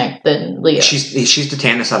Hispanic than Leah. She's the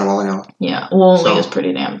tannest out of all I know. Yeah, well, Leah's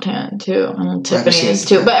pretty damn tan too, and Tiffany seen is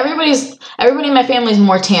too. her. But everybody in my family is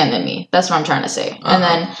more tan than me. That's what I'm trying to say. And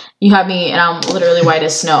then you have me, and I'm literally white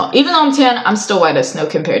as snow. Even though I'm tan, I'm still white as snow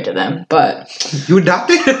compared to them. But You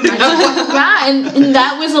adopted? yeah, and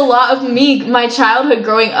that was a lot of me. My childhood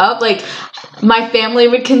growing up, like my family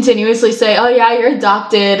would continuously say, "Oh yeah, you're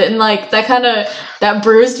adopted," and like that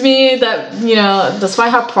bruised me. That that's why I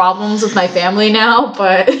have problems with my family now.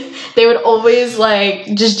 But they would always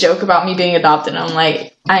like just joke about me being adopted. And I'm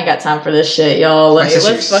like, I ain't got time for this shit, y'all. Like, My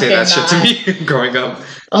sister let's used to say that fucking shit to me growing up. She's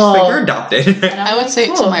Oh. like, you're adopted. And I'm I would like, say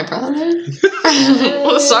it to cool. my brother.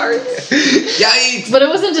 Well, sorry. Yikes. But it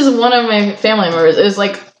wasn't just one of my family members. It was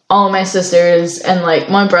like all of my sisters and like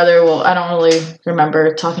my brother. Well, I don't really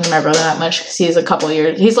remember talking to my brother that much because he's a couple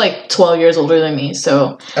years. He's like 12 years older than me.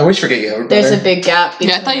 So I always forget you have a there's brother. a big gap.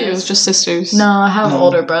 Yeah, I thought between it us. was just sisters. No, I have an No.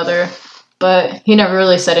 older brother, but he never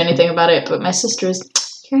really said anything about it. But my sister's,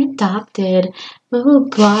 you're adopted, blah, blah,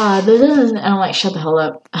 blah, blah, blah. And I'm like, shut the hell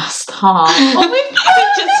up. Stop. Oh my God.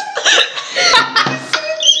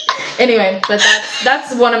 Anyway, but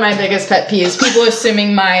that's one of my biggest pet peeves. People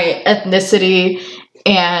assuming my ethnicity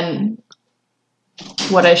and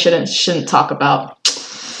what I shouldn't talk about.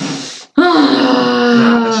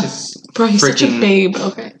 No, that's just Bro, he's such a freaking babe.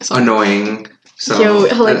 Okay. So. annoying. So, Yo,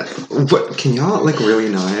 like- what can y'all like really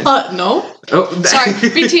not? No. Oh, Sorry,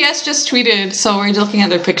 BTS just tweeted, so we're looking at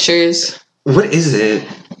their pictures. What is it?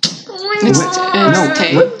 It's No,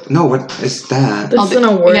 Tay. what is that? That's an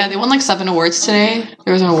award. Yeah, they won like 7 awards today.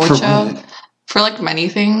 There was an award For show what? for like many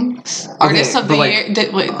things. Artist of but, the like-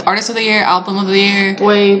 year, Artist of the year, album of the year.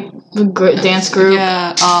 Boy dance group.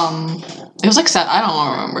 Yeah, it was like I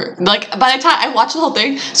don't remember. Like by the time I watched the whole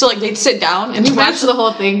thing, so like they'd sit down and You watched the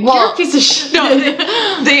whole thing. Well, You're a piece of shit.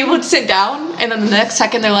 No, they would sit down, and then the next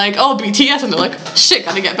second they're like, "Oh, BTS," and they're like, "Shit,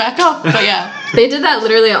 gotta get back up." But yeah, They did that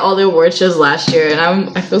literally at all the award shows last year, and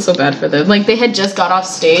I feel so bad for them. Like, they had just got off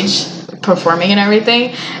stage performing and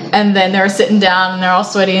everything, and then they were sitting down, and they're all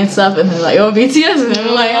sweaty and stuff, and they're like, oh, BTS, and they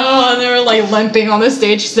were like, oh, and they were like limping on the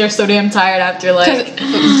stage because they're so damn tired after, like...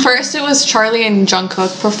 first it was Charlie and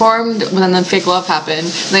Jungkook performed, and then Fake Love happened,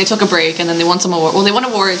 and they took a break, and then they won some awards. Well, they won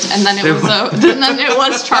awards, and then it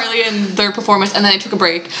was Charlie and their performance, and then they took a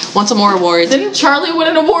break, won some more awards. Didn't Charlie win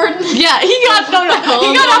an award? Yeah, he got he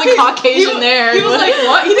got the Caucasian there. He was like,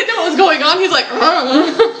 what? He didn't know what was going on. He's like,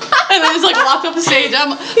 and then he's like walked up the stage.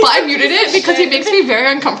 But I muted it because he makes me very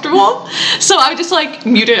uncomfortable. So I just like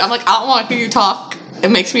muted. I'm like, I don't want to hear you talk. It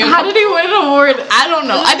makes me How uncomfortable. did he win an award? I don't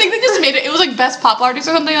know. I think they just made it. It was like best pop artist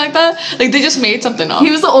or something like that. Like they just made something up.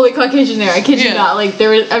 He was the only Caucasian there. I kid you Yeah. not. Like, there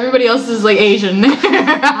was everybody else is like Asian there.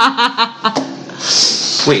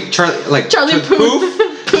 Wait, Charlie Charlie Puth.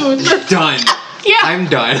 Puth. Done. Yeah. I'm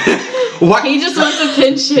done. What? He just wants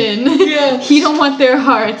attention. Yeah. He don't want their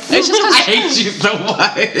hearts. It's just I 'cause hate you so much.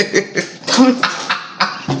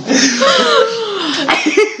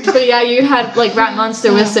 But yeah, you had like Rat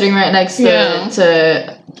Monster was sitting right next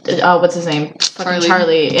to what's his name? Fucking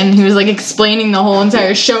Charlie, and he was like explaining the whole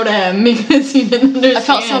entire show to him because he didn't understand. I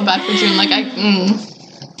felt so bad for June. Like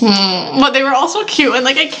but they were also cute, and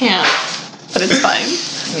like I can't. But it's fine.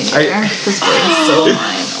 This boy is so mine.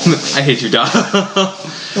 I hate you, Dom.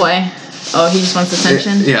 Why? Oh, he just wants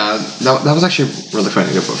attention. Yeah, that was actually really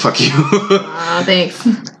funny, but fuck you. Thanks.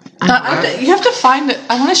 You have to find it.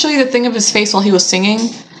 I want to show you the thing of his face while he was singing.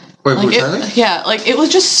 Wait, Like who, Charlie? yeah, like it was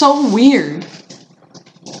just so weird.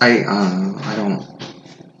 I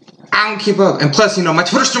don't keep up. And plus, my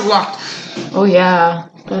Twitter's still locked. Oh yeah,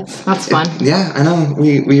 that's fun. Yeah, I know.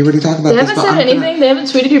 We already talked about They this. haven't but said I'm gonna- anything. They haven't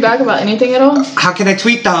tweeted you back about anything at all. How can I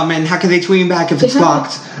tweet them, and how can they tweet me back if it's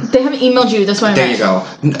locked? They haven't emailed you. That's what I There meant. you go.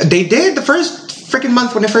 They did the first freaking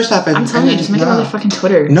month when it first happened. I'm telling you, just make another fucking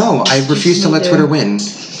Twitter. No, I refuse to let Twitter win.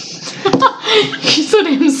 You're so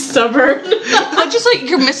damn stubborn. But just like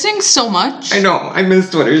you're missing so much. I know. I miss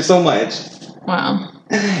Twitter so much. Wow.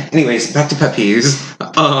 Anyways, back to pet peeves.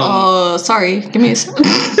 Sorry. Give me a second.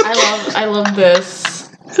 I love this.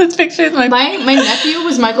 This picture is my. My nephew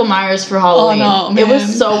was Michael Myers for Halloween. Oh, no, It man.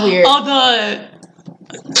 was so weird.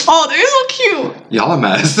 Oh, they're so cute. Y'all a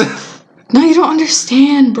mess. No, you don't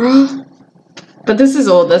understand, bro. But this is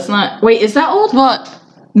old. That's not. Wait, is that old? What?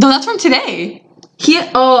 No, that's from today.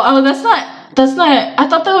 That's not. I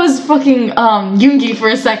thought that was fucking Yoongi for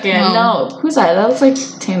a second. No, who's that? That looks like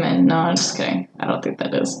Taemin. No, I'm just kidding. I don't think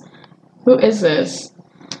that is. Who is this?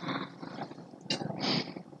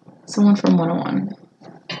 Someone from 101.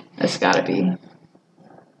 It's gotta be.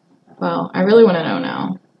 Well, I really want to know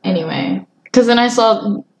now. Anyway, because then I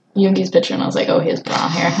saw Yoongi's picture and I was like, oh, he has brown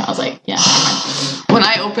hair. I was like, yeah. When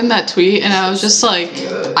I opened that tweet and I was just like,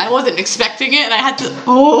 I wasn't expecting it and I had to.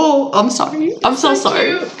 Oh, I'm sorry. I'm so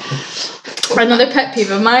sorry. Another pet peeve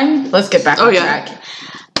of mine. Let's get back on track.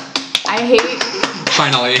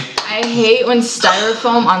 Finally. I hate when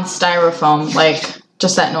styrofoam on styrofoam, like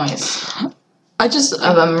just that noise.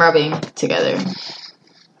 Of them rubbing together.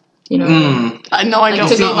 You know? I know I don't.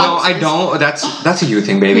 No, I don't. That's a you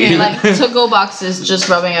thing, baby. Yeah, like to-go boxes just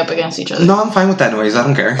rubbing up against each other. No, I'm fine with that noise. I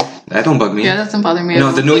don't care. That don't bug me. Yeah, that doesn't bother me.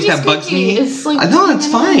 No, the noise that bugs me. It's like No, it's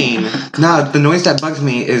fine. No, the noise that bugs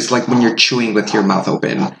me is like when you're chewing with your mouth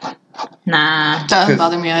open. Nah. That doesn't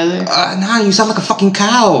bother me either. Nah, you sound like a fucking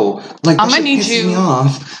cow. Like I'm gonna need pisses you me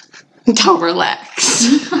off. to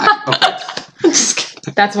relax.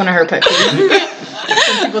 That's one of her pet peeves.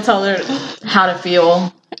 When people tell her how to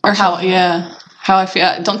feel. Or how I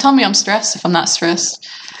feel. Don't tell me I'm stressed if I'm not stressed.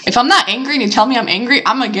 If I'm not angry and you tell me I'm angry,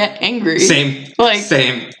 I'm gonna get angry. Same.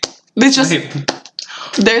 It's just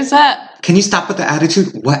there's that. Can you stop with the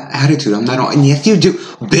attitude? What attitude? I'm not on. And yes, you do.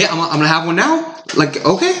 I'm gonna have one now. Like,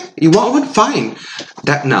 okay, you want one? Fine.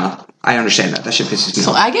 I understand that. That shit pisses me off.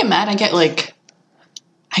 So I get mad. I get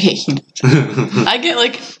heated. I get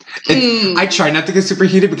I try not to get super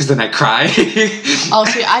heated because then I cry. Oh,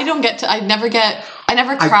 see, I never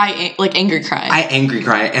cry angry cry. I angry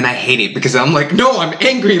cry and I hate it because I'm like, no, I'm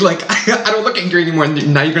angry. Like I don't look angry anymore.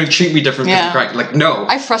 And now you're gonna treat me different because cry. Like no,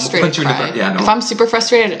 I frustrated cry. Yeah, no. If I'm super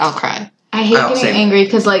frustrated, I'll cry. I hate getting angry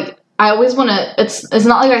because like I always want to. It's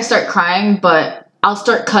not like I start crying, but I'll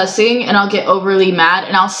start cussing and I'll get overly mad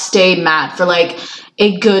and I'll stay mad for like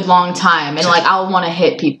a good long time and like I'll want to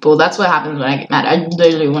hit people. That's what happens when I get mad. I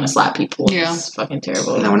literally want to slap people. Yeah, it's fucking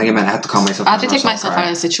terrible. Now when I get mad, I have to calm myself. I have to take myself out of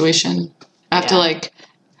the situation. I have to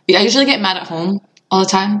I usually get mad at home all the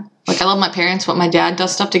time. Like I love my parents, but my dad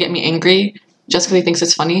does stuff to get me angry just because he thinks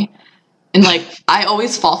it's funny. And like I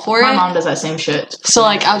always fall for it. My mom does that same shit. So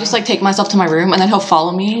like I'll just like take myself to my room and then he'll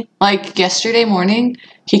follow me. Like yesterday morning,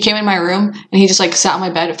 he came in my room and he just like sat on my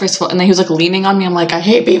bed at first and then he was like leaning on me. I'm like, I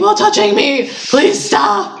hate people touching me. Please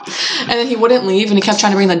stop. And then he wouldn't leave and he kept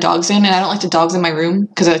trying to bring the dogs in and I don't like the dogs in my room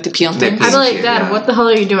because I like to pee on things. I'd be like, Dad, what the hell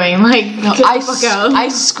are you doing? Like, no, get the fuck out. I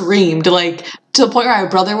screamed like to the point where my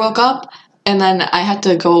brother woke up. And then I had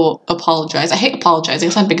to go apologize. I hate apologizing.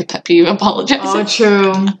 It's my biggest pet peeve, apologizing. Oh,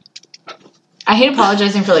 true. I hate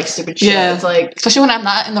apologizing for like stupid shit. Yeah. It's like, especially when I'm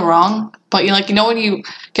not in the wrong. But you know when you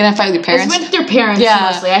get in a fight with your parents. It's with your parents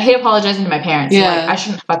mostly. I hate apologizing to my parents. Yeah. Like, I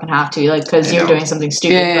shouldn't fucking have to, like, because you're doing something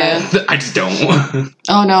stupid. Yeah. But I just don't.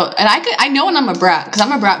 Oh no, and I know when I'm a brat because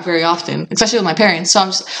I'm a brat very often, especially with my parents. So I'm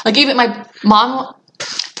just like even my mom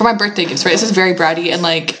for my birthday gifts. Right, this is very bratty and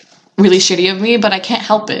like really shitty of me, but I can't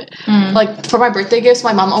help it. Like for my birthday gifts,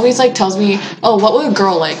 my mom always like tells me, "Oh, what will a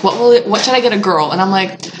girl like? What should I get a girl?" And I'm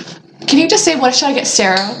like, can you just say what should I get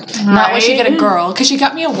Sarah? Right. Not what should I get a girl? Because she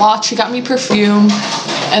got me a watch, she got me perfume,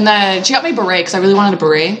 and then she got me a beret because I really wanted a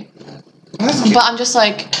beret. But I'm just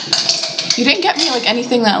like, you didn't get me like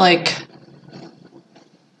anything that like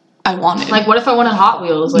I wanted. Like, what if I wanted Hot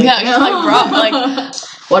Wheels? Like, yeah, like bro, like.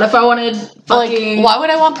 What if I wanted fucking like, why would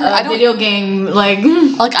I want video game like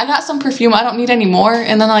I got some perfume I don't need anymore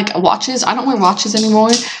and then like watches I don't wear watches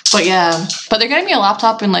anymore but they're getting me a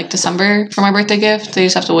laptop in like December for my birthday gift. They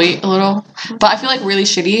just have to wait a little but I feel like really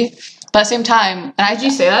shitty but at the same time and did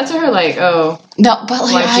you say that to her like oh no but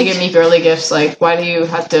like why'd you give me girly gifts like why do you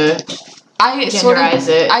have to I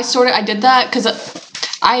did that because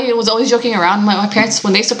I was always joking around. My parents,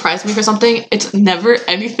 when they surprise me for something, it's never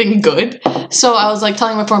anything good. So I was like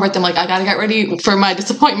telling my former birthday, I'm like, I gotta get ready for my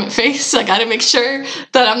disappointment face. I gotta make sure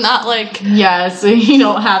that I'm not like... Yeah, so you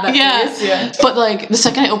don't have that face. Yeah. But like, the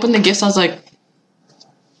second I opened the gifts, I was like,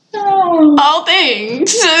 oh,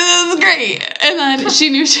 thanks. This is great. And then she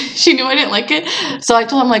knew I didn't like it. So I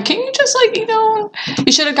told him, like, can you just, like,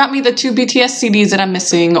 you should have got me the 2 BTS CDs that I'm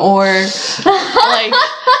missing, or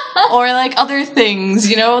like other things,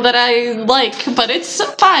 that I like, but it's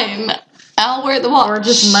fine. I'll wear the watch. Or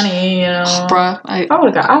just money, Bruh.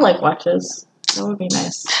 I like watches. That would be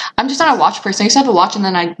nice. I'm just not a watch person. I used to have a watch and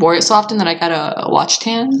then I wore it so often that I got a watch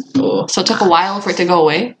tan. Ooh. So it took a while for it to go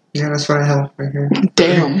away. Yeah, that's what I have right here.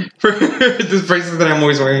 Damn. For the bracelet that I'm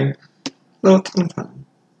always wearing. No, it's not fun.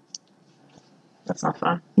 That's not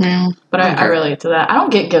fun. Yeah. But I relate to that. I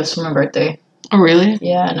don't get gifts for my birthday. Oh, really?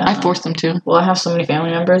 Yeah, no. I forced them to. Well, I have so many family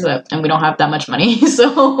members and we don't have that much money,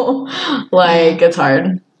 so like it's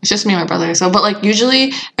hard. It's just me and my brother. So, but like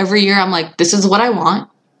usually every year I'm like, this is what I want.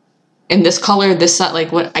 In this color, this set,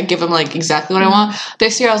 like what I give them like exactly what I want.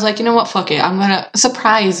 This year I was like, you know what, fuck it. I'm gonna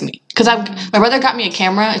surprise me. Because my brother got me a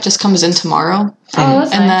camera, it just comes in tomorrow. Oh,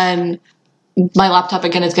 that's and nice. then my laptop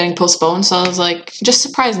again is getting postponed, so I was like, just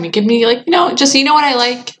surprise me. Give me like, just you know what I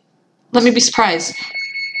like. Let me be surprised.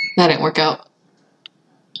 That didn't work out.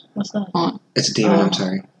 What's that? Oh. It's a demon. I'm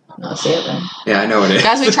sorry. No, say it then. Yeah, I know it is.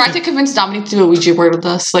 Guys, we tried to convince Dominique to do a Ouija board with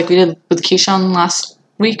us, like we did with Keyshawn last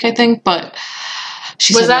week, I think, but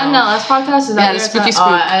she Was said that no. in the last podcast? Is that Yeah, what the you were Spooky talking- Spook.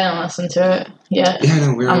 Oh, I didn't listen to it yet. Yeah,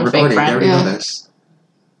 no, we were I'm a fake recording. They friend. already Yeah. know this.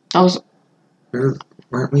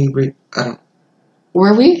 Weren't we? I don't.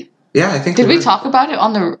 Were we? Yeah, I think. Did we were. talk about it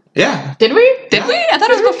on the? Yeah. Did we? Did we? I thought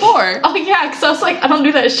it was before. Oh yeah, because I was like, I don't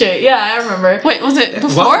do that shit. Yeah, I remember. Wait, was it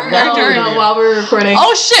before Well, or No, during? no, while we were recording.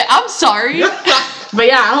 Oh shit! I'm sorry. But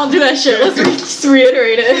yeah, I don't do that shit. Let's just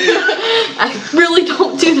reiterate it. I really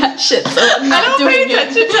don't do that shit. So I'm not doing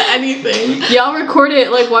it. to anything. Y'all record it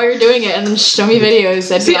like while you're doing it, and then show me videos.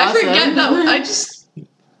 That'd See, be I awesome. forget that. I just.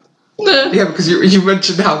 Yeah, because you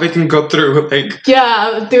mentioned how they can go through like.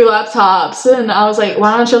 Yeah, through laptops, and I was like,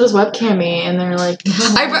 "Why don't you just webcam me?" And they're like,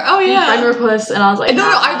 Oh yeah. friend request," and I was like, No,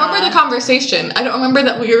 I remember the conversation. I don't remember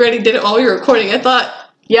that we already did it while we were recording. I thought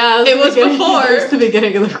Yeah, It was the beginning- before. It was the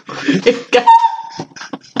beginning of the recording.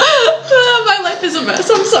 my life is a mess.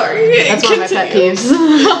 I'm sorry. That's one of my pet Continue.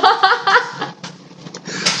 peeves.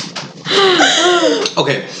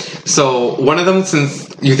 Okay, so one of them, since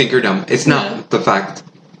you think you're dumb, it's not Yeah. the fact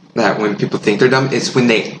that when people think they're dumb, it's when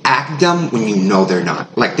they act dumb when you know they're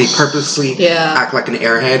not. Like they purposely Yeah. act like an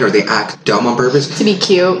airhead, or they act dumb on purpose, To be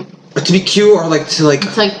cute, or to be cute, or like to like.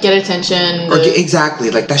 to like get attention. Or exactly,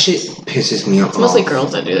 like that shit pisses me off. It's mostly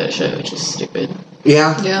girls that do that shit, which is stupid.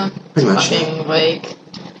 Yeah, Yeah. pretty much. Fucking like,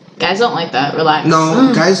 guys don't like that. Relax.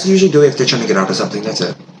 No, guys usually do it if they're trying to get out of something. That's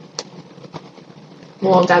it.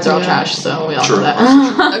 Well, guys are all Yeah. trash, so we all True. know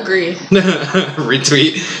that. Agree.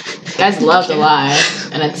 Retweet. Guys love to lie,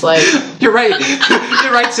 and it's like, You're right.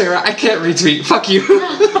 You're right, Sarah. I can't retweet. Fuck you. did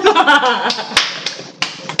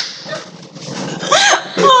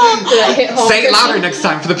I hit home? Say it Christian? louder next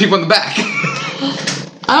time for the people in the back.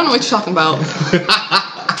 I don't know what you're talking about.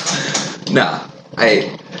 Nah,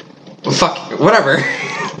 fuck, whatever.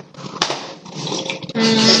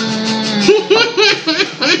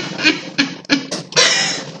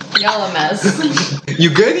 Y'all a mess. You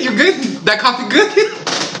good? You good? That coffee good?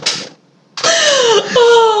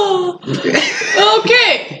 Oh,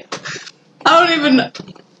 okay. I don't even.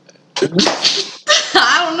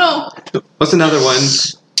 I don't know. What's another one?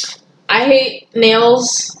 I hate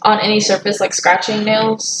nails on any surface, like scratching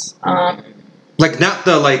nails. Like not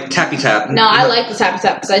the like tappy tap. No, I like the tap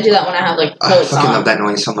tap because I do that when I have like I coats fucking on. love that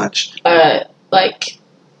noise so much. Like,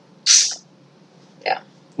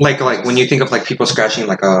 Like when you think of like people scratching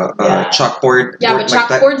like a Yeah. chalkboard. yeah, board but like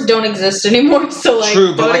that. chalkboards don't exist anymore. So like,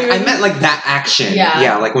 True, but don't like I even- meant like that action. Yeah.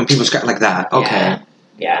 Yeah, like when people scratch like that. Okay. Yeah.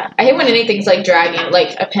 Yeah, I hate when anything's like dragging,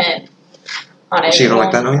 like a pen on it. So you don't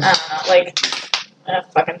like that noise? I don't know, like I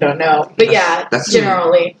fucking don't know, but yeah, That's-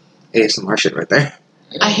 generally. ASMR shit right there.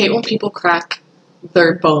 I hate when people crack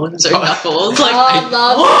their bones or knuckles. Like, I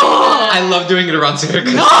love I love doing it around Sarah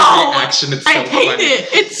because No! the reaction is so I hate funny. it.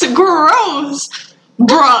 It's gross.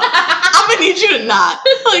 Bruh, I'm gonna need you to not.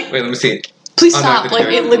 Like, Wait, let me see. please Oh, no, stop. I did Like,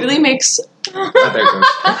 hear it it. literally makes. Oh, there it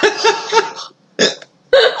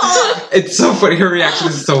goes. It's so funny. Her reaction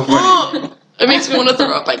is so funny. It makes me want to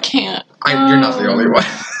throw up. I can't. You're not the only one.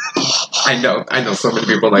 I know so many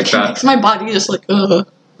people like It that. makes my body just like, ugh.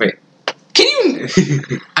 Wait. Can you?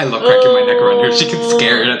 I love cracking my neck around her. She gets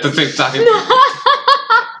scared at the same time.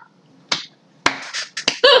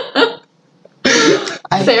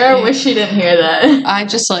 Sarah wish she didn't hear that. I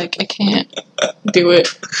just like, I can't do it.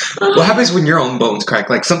 What happens when your own bones crack?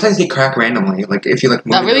 Like sometimes they crack randomly. Like if you like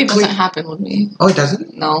move That really it doesn't quickly- happen with me. Oh, it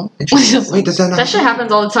doesn't. No. Interesting. Wait, does that not? That shit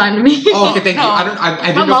happens all the time to me. Oh, okay, thank you. No. I My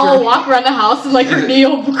didn't mom know will if walk around the house and like her knee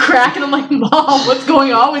will crack, and I'm like, Mom, what's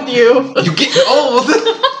going on with you? you get old.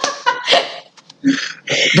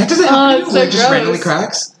 That doesn't Oh, happen. it's When so it just randomly gross.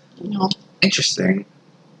 cracks. No. Interesting.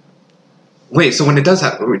 Wait, so when it does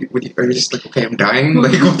happen, are you just like, okay, I'm dying?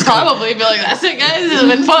 Like, what's going on? Probably be like, that's it, guys. This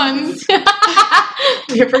has been fun.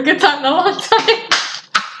 We here for a good time, not a long time.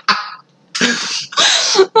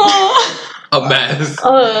 Oh. A mess.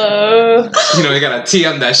 You know, you got a T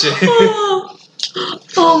on that shit.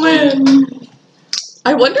 Oh man.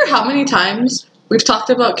 I wonder how many times we've talked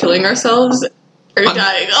about killing ourselves or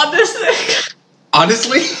dying on this thing.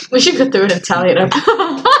 Honestly, We should go through it and tally it up.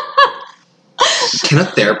 Can a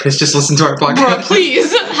therapist just listen to our Bro, podcast?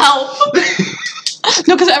 please help.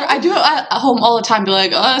 No, because I do it at home all the time. Be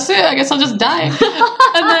like, oh, that's it. I guess I'll just die.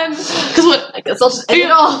 And then, because what? I guess I'll just end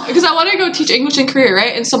it all. Because I wanted to go teach English in Korea,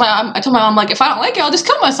 right? And so I told my mom, like, if I don't like it, I'll just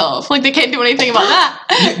kill myself. Like, they can't do anything about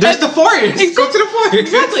that. There's the forest. Go to the forest.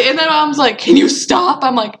 Exactly. And then my mom's like, can you stop?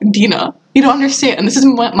 I'm like, Dina, you don't understand. This is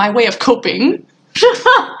my way of coping.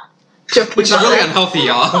 Which is really unhealthy,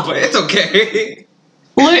 y'all, but it's okay.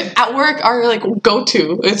 Well, at work, our like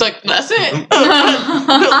go-to. It's like, that's it.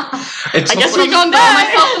 It's I guess so we're gonna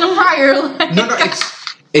Myself die. in a fryer. Like, No,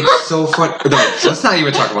 it's so fun. No, let's not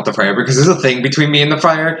even talk about the fryer because there's a thing between me and the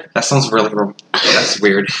fryer. That sounds really that's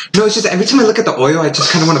weird. No, it's just every time I look at the oil, I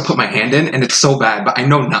just kind of want to put my hand in, and it's so bad, but I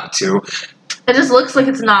know not to. it just looks like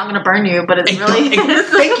it's not gonna burn you, but it's really is.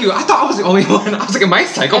 Thank you. I thought I was the only one. I was like, am I It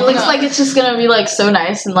psycho? looks like it's just gonna be like so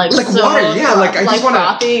nice and like so, water. Yeah, like I just want to.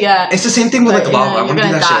 frothy. Yeah, It's the same thing with But, like lava. I you're want to do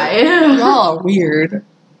gonna that shit. die. Y'all are weird.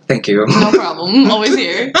 Thank you. No problem. Always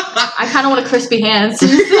here. I kind of want crispy hands.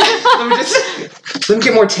 let me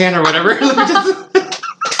get more tan or whatever. Let me just.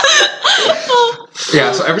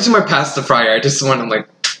 Yeah. So every time I pass the fryer, I just want to like,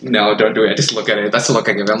 no, don't do it. I just look at it. That's the look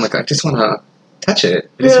I give it. I'm like, I just want to touch it.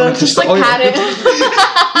 I just want to touch just the like oil. pat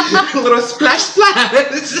it. A little splash,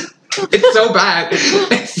 splash. It's so bad.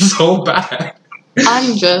 It's so bad.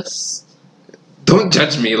 I'm just. Don't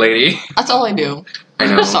judge me, lady. That's all I do. I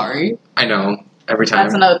know. Sorry. I know. Every time.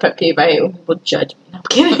 That's another pet peeve. I hate when people judge me. I'm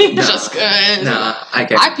kidding. No. Just good. Nah, I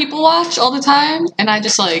get. I people watch all the time, and I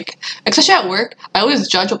just like, especially at work, I always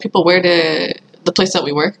judge what people wear to the place that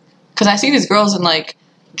we work. Because I see these girls in like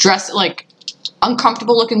like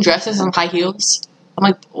uncomfortable looking dresses and high heels. I'm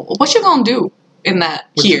like, what you gonna do in that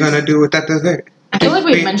What here? you gonna do with that dessert? I feel like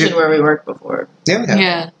we've mentioned where we work before. Yeah.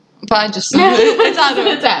 Yeah, but I just it's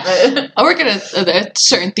it's happened. I work at a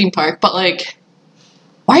certain theme park, but like,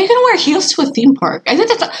 why are you gonna wear heels to a theme park? I think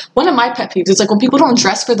that's one of my pet peeves. It's like when people don't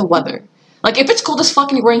dress for the weather. Like if it's cold as fuck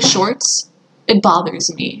and you're wearing shorts, it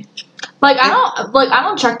bothers me. Like I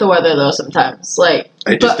don't check the weather though sometimes. Like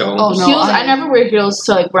I just but don't. Oh, no, heels. I- I never wear heels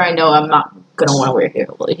to like where I know I'm not gonna want to wear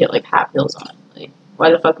heels. Like half heels on. Like why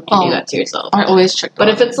the fuck would you Oh. do that to yourself? I always check. But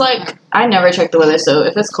if it's like I never check the weather, so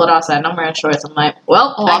if it's cold outside and I'm wearing shorts, I'm like,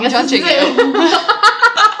 well, Oh, I I'm guess this judging is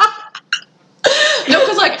it. no,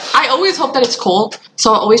 because like I always hope that it's cold,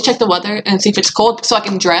 so I always check the weather and see if it's cold, so I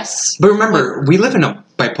can dress. But remember, we live in a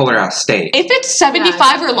bipolar ass state. If it's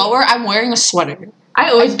 75 or lower, I'm wearing a sweater. I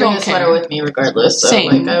always I bring don't a sweater care. with me regardless. So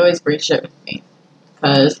Same. like I always bring shit with me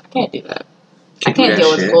because I can't do that. I Can't do can't that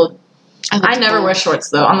deal with shit. cold. like I the never cold. wear shorts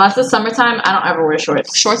though, unless it's summertime. I don't ever wear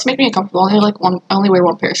shorts. Shorts make me uncomfortable. I only wear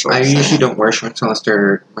one pair of shorts. I usually don't wear shorts unless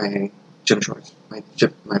they're my gym shorts, my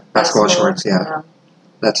basketball shorts. Yeah,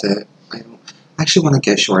 that's it. I actually want to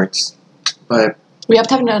get shorts, but We have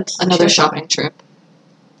to have another Sure. shopping trip.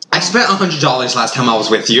 I spent $100 last time I was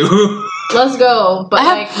with you. Let's go, but I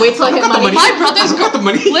have- like wait till I I get got the money. money. My brother's I got the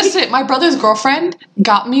money. Listen, my brother's girlfriend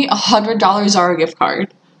got me $100 Zara gift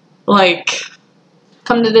card. Like,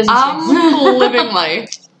 Come to Disney. I'm living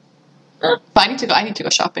life. But I need to go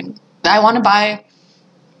shopping. I want to buy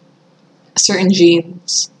certain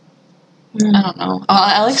jeans. I don't know.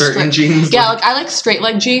 I like Certain straight, jeans. Yeah, like I like straight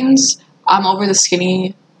leg jeans. I'm over the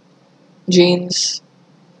skinny jeans.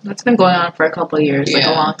 That's been going on for a couple of years, like a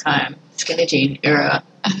Yeah. long time. Skinny jean era.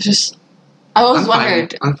 I always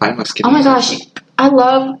wondered. I'm fine with skinny. Oh my jeans. gosh,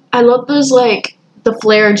 I love those like the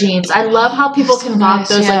flare jeans. I love how people So can rock nice,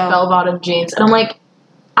 those yeah. like bell bottom jeans, and I'm like,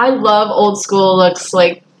 I love old school looks.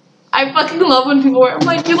 Like, I fucking love when people wear. I'm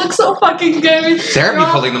like, you look so fucking good. Sarah be They're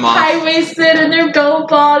all pulling them off. high waisted and they're bell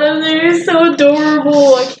bottom. They're so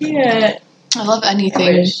adorable. I can't. I love I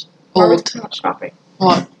anything wish. Or old. we're not shopping.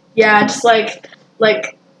 What? Yeah, just like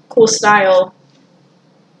cool style.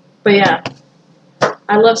 But yeah,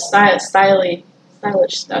 I love stylish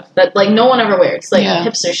stuff that like no one ever wears. Like Yeah.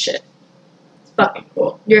 hipster shit. It's fucking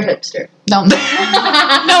cool. You're a hipster. No, no,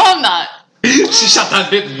 I'm not. She shot that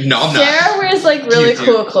hit. No, I'm not. Sarah wears like really Cute,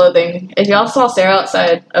 cool clothing. If y'all saw Sarah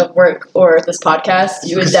outside of work or this podcast,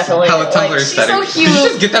 you would definitely Hella like, Tumblr she's so aesthetic. cute. Did you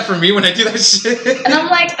just get that from me when I do that shit? And I'm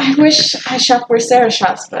like, I wish I shop where Sarah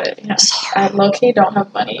shops, but you know, I low-key don't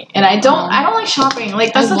have money, and I don't like shopping.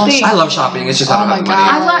 Like that's I the love thing. I love shopping. It's just I Oh don't my have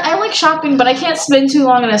God. money. I like shopping, but I can't spend too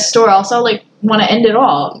long in a store. Also, like want to end it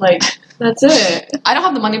all. Like that's it. I don't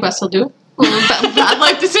have the money, but I still do. Bad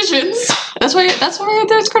life decisions. That's why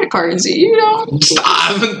there's credit cards. You know,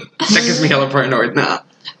 Stop. That gives me hella paranoid. Nah.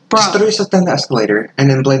 bro. Just throw yourself down the escalator and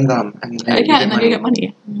then blame them. And then Yeah, and then you get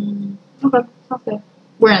money. Okay.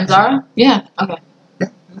 We're in Zara. Yeah, Yeah,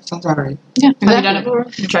 that sounds alright. yeah. Have you done it before?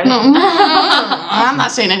 You tried it? No, I'm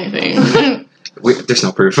not saying anything. There's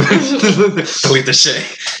no proof. Delete the shit.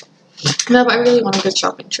 No, but I really want a good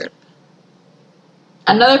shopping trip.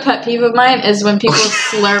 Another pet peeve of mine is when people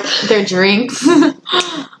slurp their drinks.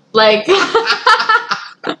 Like,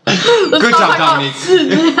 Good job, Dominique.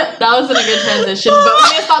 That wasn't a good transition, but we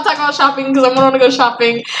need to stop talking about shopping because I want to go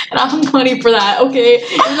shopping and I have money for that, okay?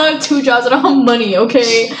 Even though I have 2 jobs, I don't have money,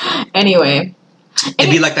 okay? Anyway.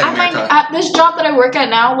 It'd be like that in America. At this job that I work at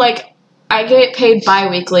now, like, I get paid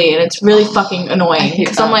bi-weekly and it's really fucking annoying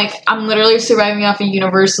because I'm like, I'm literally surviving off a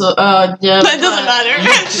universal, That doesn't matter.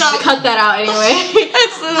 Cut that out anyway.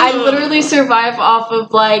 I literally survive off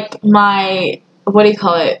of like my, what do you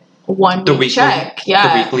call it? 1 The week weekly? check.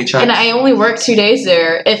 Yeah. The weekly check? And I only work 2 days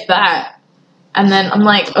there, if that. And then I'm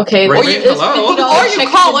like, okay, Right, this hello? $50 Or you check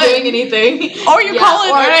call isn't it. doing anything. Or you call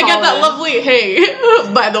it, or and I get that in. lovely, hey,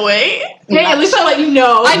 by the way. Hey, at least I let you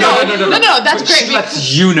know. I know. No, That's great. She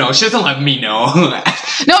lets you know. She doesn't let me know.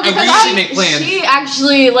 No, because we should make plans. She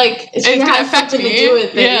actually, like, she It's gonna has affect something me. to do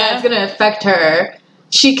with it. Yeah. Yeah, it's gonna affect her.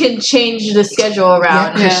 She can change the schedule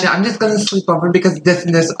around. Christian, I'm just gonna sleep over because this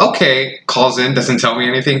and this. Okay, calls in, doesn't tell me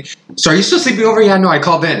anything. So are you still sleeping over? Yeah, no, I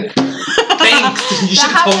called in. Thanks. You should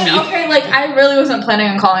That have told me. happened- Okay, like, I really wasn't planning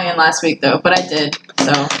on calling in last week, though, but I did.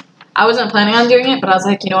 So, I wasn't planning on doing it, but I was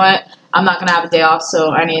like, you know what? I'm not gonna have a day off,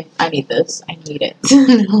 so I need this. I need it.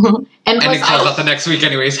 and And plus, it calls out the next week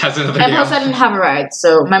anyways, has another and day plus off. I didn't have a ride,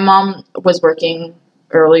 so my mom was working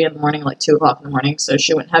early in the morning, like 2 o'clock in the morning, so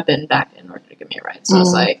she wouldn't have been back in order to give me a ride. So I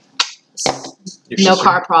was like, Your no sister.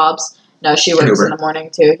 car probs. No, she works Uber. in the morning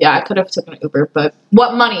too. Yeah, I could have taken an Uber, but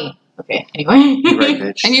what money? Okay, anyway. You right,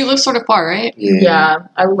 bitch. And you live sort of far, right? Yeah,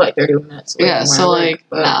 I live like 30 minutes away Yeah, from where so I work, like,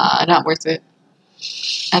 but- nah, not worth it.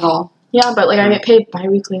 At all. Yeah, but like I get paid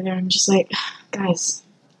bi-weekly there. I'm just like, guys,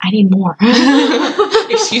 I need more.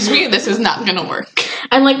 Excuse me, this is not gonna work.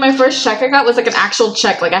 And like my first check I got was like an actual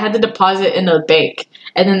check. Like I had to deposit in a bank.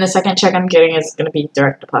 And then the second check I'm getting is gonna be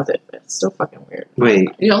direct deposit. But it's still fucking weird. Wait,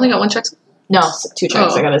 You only got 1 check? No, 2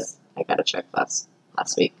 checks. Oh. I got a check last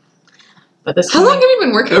week. But this How long have you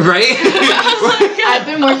been working? right? I've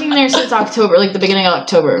been working there since October, like the beginning of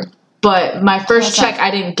October. But my first check, I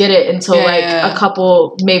didn't get it until Yeah. a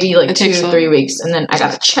couple, maybe like It 2 takes or 3 weeks, and then I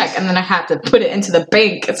got a check, and then I had to put it into the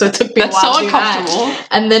bank. So it took me That's a while so to do that. uncomfortable.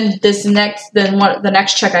 And then the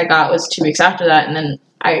next check I got was 2 weeks after that, and then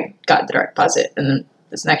I got the direct deposit, and then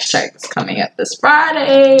this next check is coming up this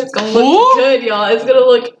Friday. It's gonna look Ooh. good, y'all. It's gonna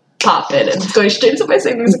look poppin'. It's going straight into my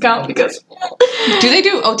savings account because Do they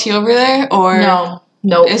do OT over there, or no,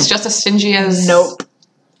 nope, it's just as stingy as? nope.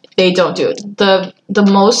 They don't do it. The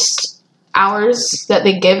most hours that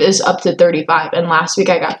they give is up to 35, and last week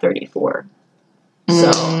I got 34.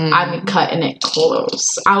 So Mm. I'm cutting it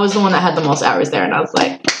close. I was the one that had the most hours there, and I was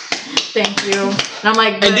like, "Thank you." And I'm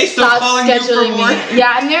like, And they still "Stop calling you for scheduling more? me."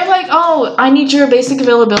 Yeah, and they're like, "Oh, I need your basic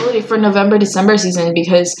availability for November, December season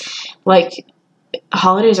because, like,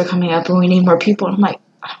 holidays are coming up and we need more people." And I'm like,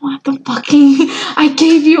 "I don't have the fucking. I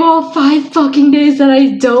gave you all 5 fucking days that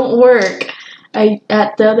I don't work.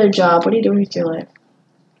 At the other job. What are you doing with your life?"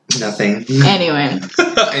 Nothing. Anyway.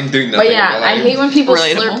 I'm doing nothing. But yeah, I hate when people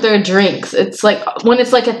Relatable. slurp their drinks. It's like when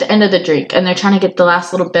it's like at the end of the drink and they're trying to get the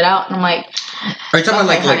last little bit out, and I'm like, Are you talking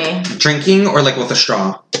Okay, about like drinking or like with a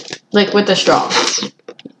straw? with the straw.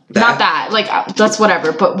 Not that. Like that's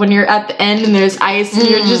whatever. But when you're at the end and there's ice and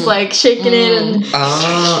you're just like shaking it and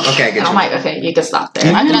Oh, okay, I get I'm you. like, okay, you can stop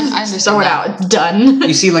there. I understand Throw it that. out. It's done.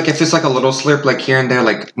 You see, like if it's like a little slurp, like here and there,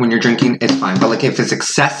 like when you're drinking, it's fine. But like if it's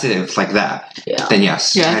excessive, like that, Yeah. then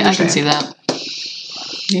yes. Yeah, I can understand. see that.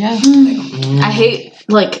 Yeah. I hate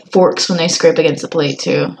like forks when they scrape against the plate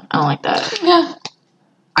too. I don't like that. Yeah.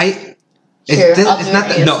 Here, It's I'll it's do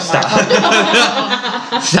not an that. No,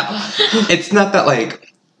 ASMR. stop. Stop. It's not that like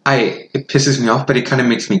it pisses me off, but it kind of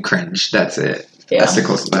makes me cringe. That's it. Yeah. That's the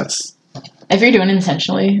closest. That's If you're doing it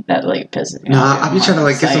intentionally, that like pisses me off. nah. I'll be trying to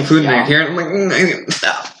like get some It's food in there y'all. here, and I'm like,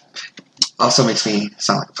 stop. Also makes me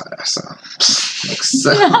sound like a fat ass. So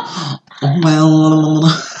makes. Well,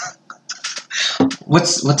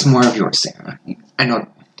 what's more of yours, Sarah? I know,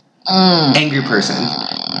 angry person.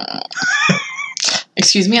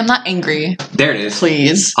 Excuse me, I'm not angry. There it is.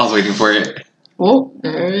 Please. I was waiting for it. Oh,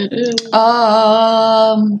 there it is.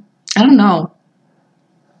 I don't know.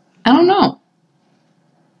 I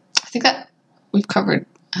think that we've covered.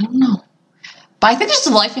 I don't know. But I think just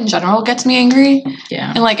life in general gets me angry.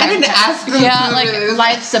 Yeah. And like I didn't ask them Yeah, to like do this.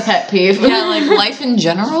 Life's a pet peeve. yeah, like life in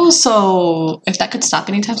general. So if that could stop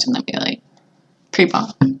anytime soon, that'd be like pretty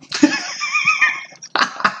bomb.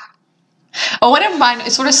 Oh, what I don't mind,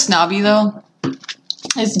 it's sort of snobby though.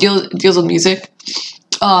 It deals with music.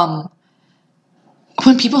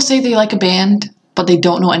 When people say they like a band, but they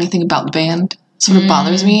don't know anything about the band, So it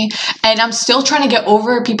bothers me. And I'm still trying to get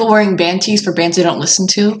over people wearing band tees for bands they don't listen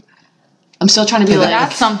to. I'm still trying to be like...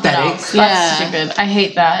 That's something aesthetic. else. Yeah. That's stupid. I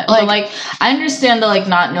hate that. Like- But, like, I understand the, like,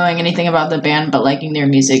 not knowing anything about the band but liking their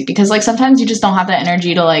music. Because, like, sometimes you just don't have that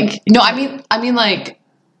energy to, like... No, I mean, like,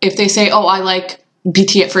 if they say, oh, I like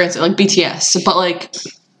BTS, for instance, like BTS, but, like,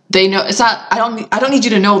 they know... It's not... I don't need you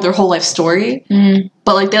to know their whole life story.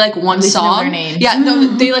 But, like, they like one least know song. their name. Yeah,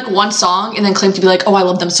 no, they like one song and then claim to be like, oh, I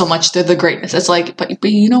love them so much. They're the greatest. It's like, but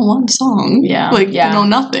you know one song. Yeah. Like, Yeah. you know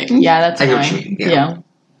nothing. Yeah, that's I get what annoying. you mean, yeah.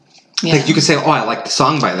 Yeah. Like, you could say, oh, I like the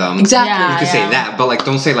song by them. Exactly. Yeah. You could say that, but, like,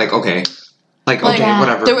 don't say, like, okay. Like, Like, okay,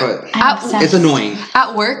 whatever. there were- But I'm At- obsessed. it's annoying.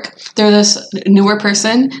 At work, there's this newer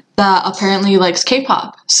person that apparently likes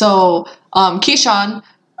K-pop. So, Keyshawn,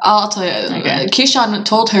 I'll tell you, Okay. Keyshawn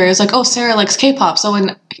told her, it's like, oh, Sarah likes K-pop. So when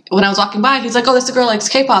I was walking by, he's like, oh, this girl likes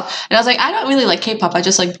K-pop. And I was like, I don't really like K-pop, I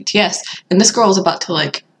just like BTS. And this girl was about to,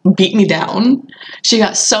 like, beat me down. She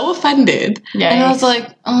got so offended. Yeah. And I was like,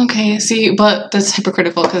 okay, see, but that's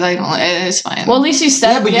hypocritical because I don't like it's fine. Well, at least you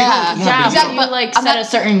said... Yeah, but you yeah, don't- Yeah, but exactly, but you, but like, I'm said not- a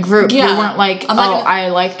certain group. Yeah. You weren't like, I'm not gonna- I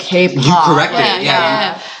like K-pop. You corrected yeah, it,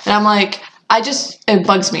 yeah. And I'm like, it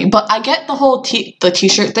bugs me. But I get the whole the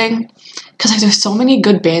t-shirt thing because there's so many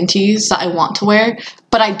good band tees that I want to wear,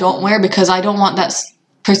 but I don't wear because I don't want that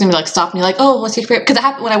person to be like stop me like, oh, what's your favorite? Because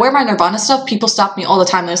when I wear my Nirvana stuff, people stop me all the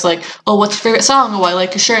time. And it's like, oh, what's your favorite song? Oh, I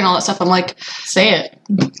like your shirt and all that stuff. I'm like, Say it.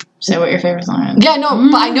 Say what your favorite song is. yeah, no,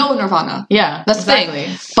 but I know Nirvana. Yeah, That's the exactly.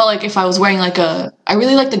 thing. But like if I was wearing like I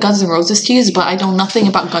really like the Guns N' Roses tees, but I know nothing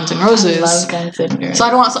about Guns N' Roses. I love Guns N' Roses. So I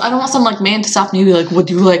don't want some like man to stop me and be like, what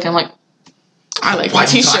do you like? I'm like, I like Why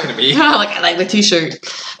the are you t-shirt. talking to me? I like the t-shirt.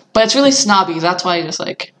 But it's really snobby. That's why I just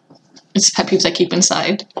like it's pet peeves I keep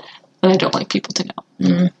inside that I don't like people to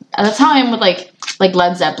know. That's how I am with like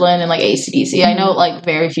Led Zeppelin and like AC/DC. I know like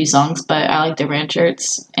very few songs, but I like their band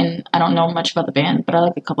shirts, and I don't know much about the band, but I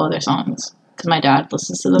like a couple of their songs because my dad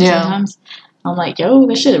listens to them Yeah. sometimes. I'm like, yo,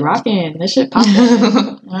 this shit rocking, this shit popping.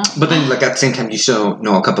 Yeah. But then, like, at the same time, you still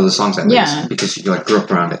know a couple of the songs at Yeah. least because you, like, grew up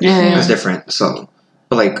around it. Yeah. It's different, so.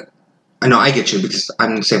 But, like, I know I get you because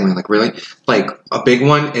I'm the same way. Like, really? Like, a big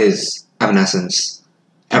one is Evanescence.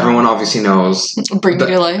 Everyone obviously knows. Bring me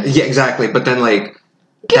the- to life. Yeah, exactly. But then, like,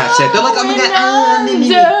 that's it. They're like, oh my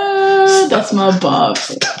god. god, that's my bop.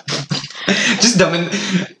 Just dumb.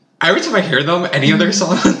 And every time I hear them, any of their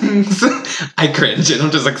songs, I cringe and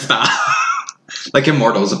I'm just like, stop. Like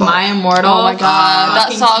Immortals about. My Immortal. Oh my God,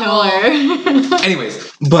 that fucking song killer.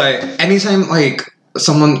 Anyways, but anytime like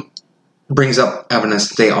someone brings up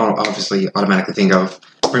Evanescence, they obviously automatically think of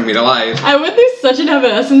Bring Me to Life. I went through such an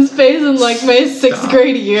Evanescence phase in like my 6th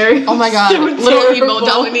grade year. Oh my God, So little emo terrible.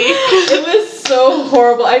 Dominique. It was so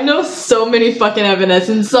horrible. I know so many fucking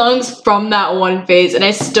Evanescence songs from that one phase, and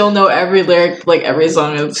I still know every lyric, like every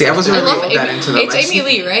song. Is See, I wasn't I really love that into them. It's Amy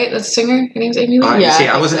Lee, right? That's the singer. Her name's Amy Lee. Yeah, See,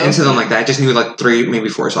 I I wasn't think so. into them like that. I just knew like 3, maybe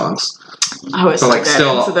 4 songs. I was But like so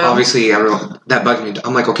still, into them. obviously, everyone that bugged me.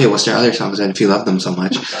 I'm like, okay, what's their other songs then if you love them so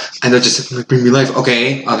much? And they'll just like, Bring Me Life.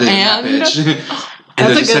 Okay, other than that, And? bitch. And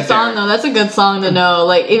they'll That's a just good sit there. song though. That's a good song to know.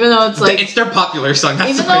 Like even though it's like It's their popular song. That's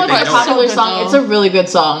even the though way it's they a know it. popular So good, song, though. it's a really good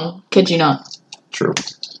song. Kid you not? True.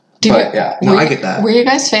 Did But yeah, no, I get that. Were you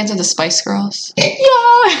guys fans of the Spice Girls? Yeah.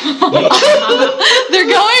 They're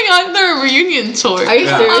going on their reunion tour. Are you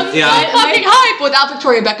Yeah. serious? Yeah. I'm fucking hype without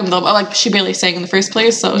Victoria Beckham though. Like she barely sang in the first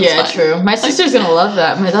place, so it's Yeah, fine. true. My sister's gonna love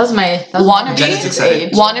that. That was my Wannabe? Jen's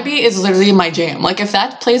excited. Wannabe is literally my jam. Like if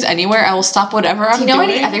that plays anywhere, I will stop whatever I'm Do you know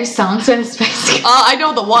doing. any other songs by the Spice Girls? I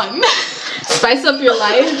know the one. Spice Up Your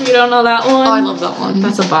Life. You don't know that one? Oh, I love that one.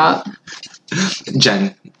 That's a bop.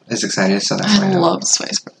 Jen is excited, so that's why. I I know. love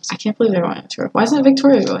Spice Girls. I can't believe they're going on tour. Why isn't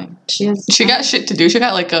Victoria going? She has She got shit to do. She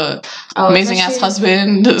got like a Oh, amazing isn't ass she?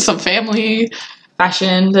 husband, some family.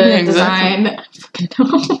 fashion, Yeah, design.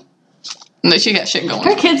 exactly. No, she got shit going.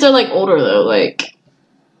 Her kids are like older though. Like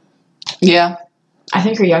Yeah, I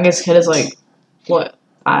think her youngest kid is like what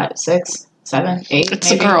 5, 6, 7, 8. it's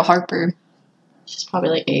maybe. a girl, Harper. She's probably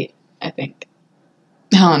like 8. I think.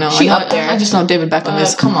 I don't know. She I know- up there. I just know David Beckham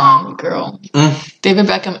is. Come on, girl. David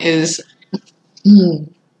Beckham is.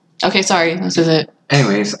 Okay, sorry. This is it.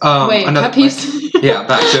 Anyways, Wait, another pet peeves. yeah,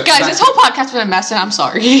 back to Guys, back this to- whole podcast has been a mess, and I'm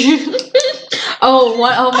sorry. Oh,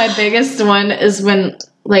 my biggest one is when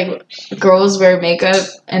like girls wear makeup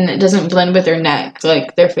and it doesn't blend with their neck.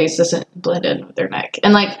 Like their face doesn't blend in with their neck.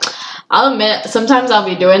 And like I'll admit sometimes I'll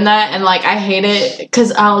be doing that and like I hate it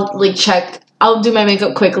because I'll like check. I'll do my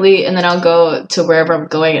makeup quickly and then I'll go to wherever I'm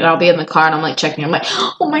going and I'll be in the car and I'm like checking. I'm like,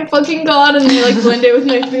 oh my fucking god! And then I like blend it with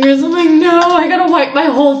my fingers. I'm like, no, I gotta wipe my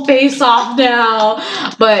whole face off now.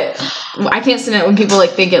 But I can't stand it when people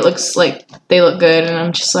like think it looks like they look good and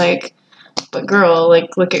I'm just like, But girl,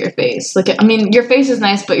 like, look at your face. I mean, your face is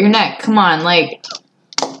nice, but your neck, come on, like,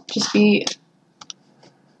 just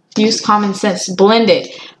use common sense. Blend it.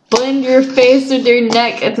 Blend your face with your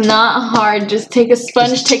neck. It's not hard. Just take a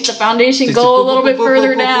sponge, take the foundation, go a little bit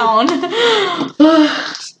further down.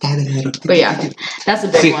 But yeah, that's a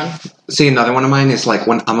big one. See, another one of mine is like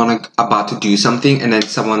when I'm about to do something and then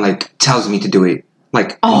someone like tells me to do it.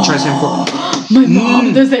 Like, tries to my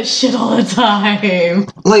mom does that shit all the time.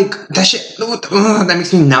 Like, that shit, that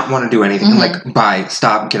makes me not want to do anything. I'm like, bye,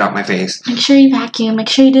 stop, get out my face. Make sure you vacuum, make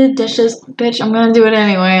sure you do the dishes. Bitch, I'm gonna do it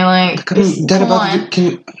anyway. Like,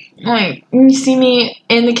 like, you see me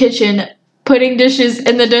in the kitchen putting dishes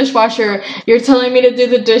in the dishwasher. You're telling me to do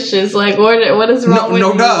the dishes. Like, what is wrong with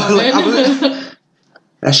you? Like,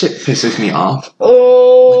 that shit pisses me off.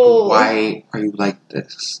 Oh. Like, why are you like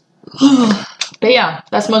this? But yeah,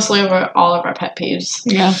 that's mostly all of our pet peeves.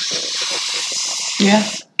 Yeah. Yeah.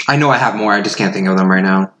 I know I have more, I just can't think of them right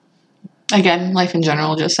now. Again, life in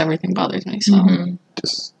general, just everything bothers me, so.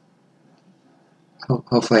 Just,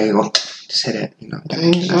 hopefully it'll just hit it, you know. That's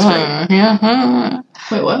great. Yeah.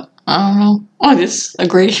 Wait, what? I don't know. I just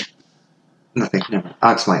agree. Nothing, never.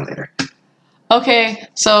 I'll explain later. Okay,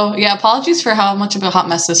 so yeah, apologies for how much of a hot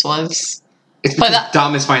mess this was. It's because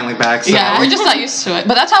Dom is finally back, so. Yeah, we're just not used to it.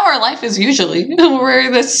 But that's how our life is usually.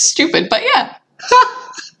 We're this stupid, but yeah.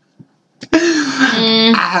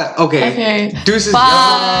 Okay. Okay. Deuces.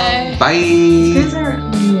 Bye. Bye. You guys are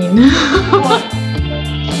mean. What?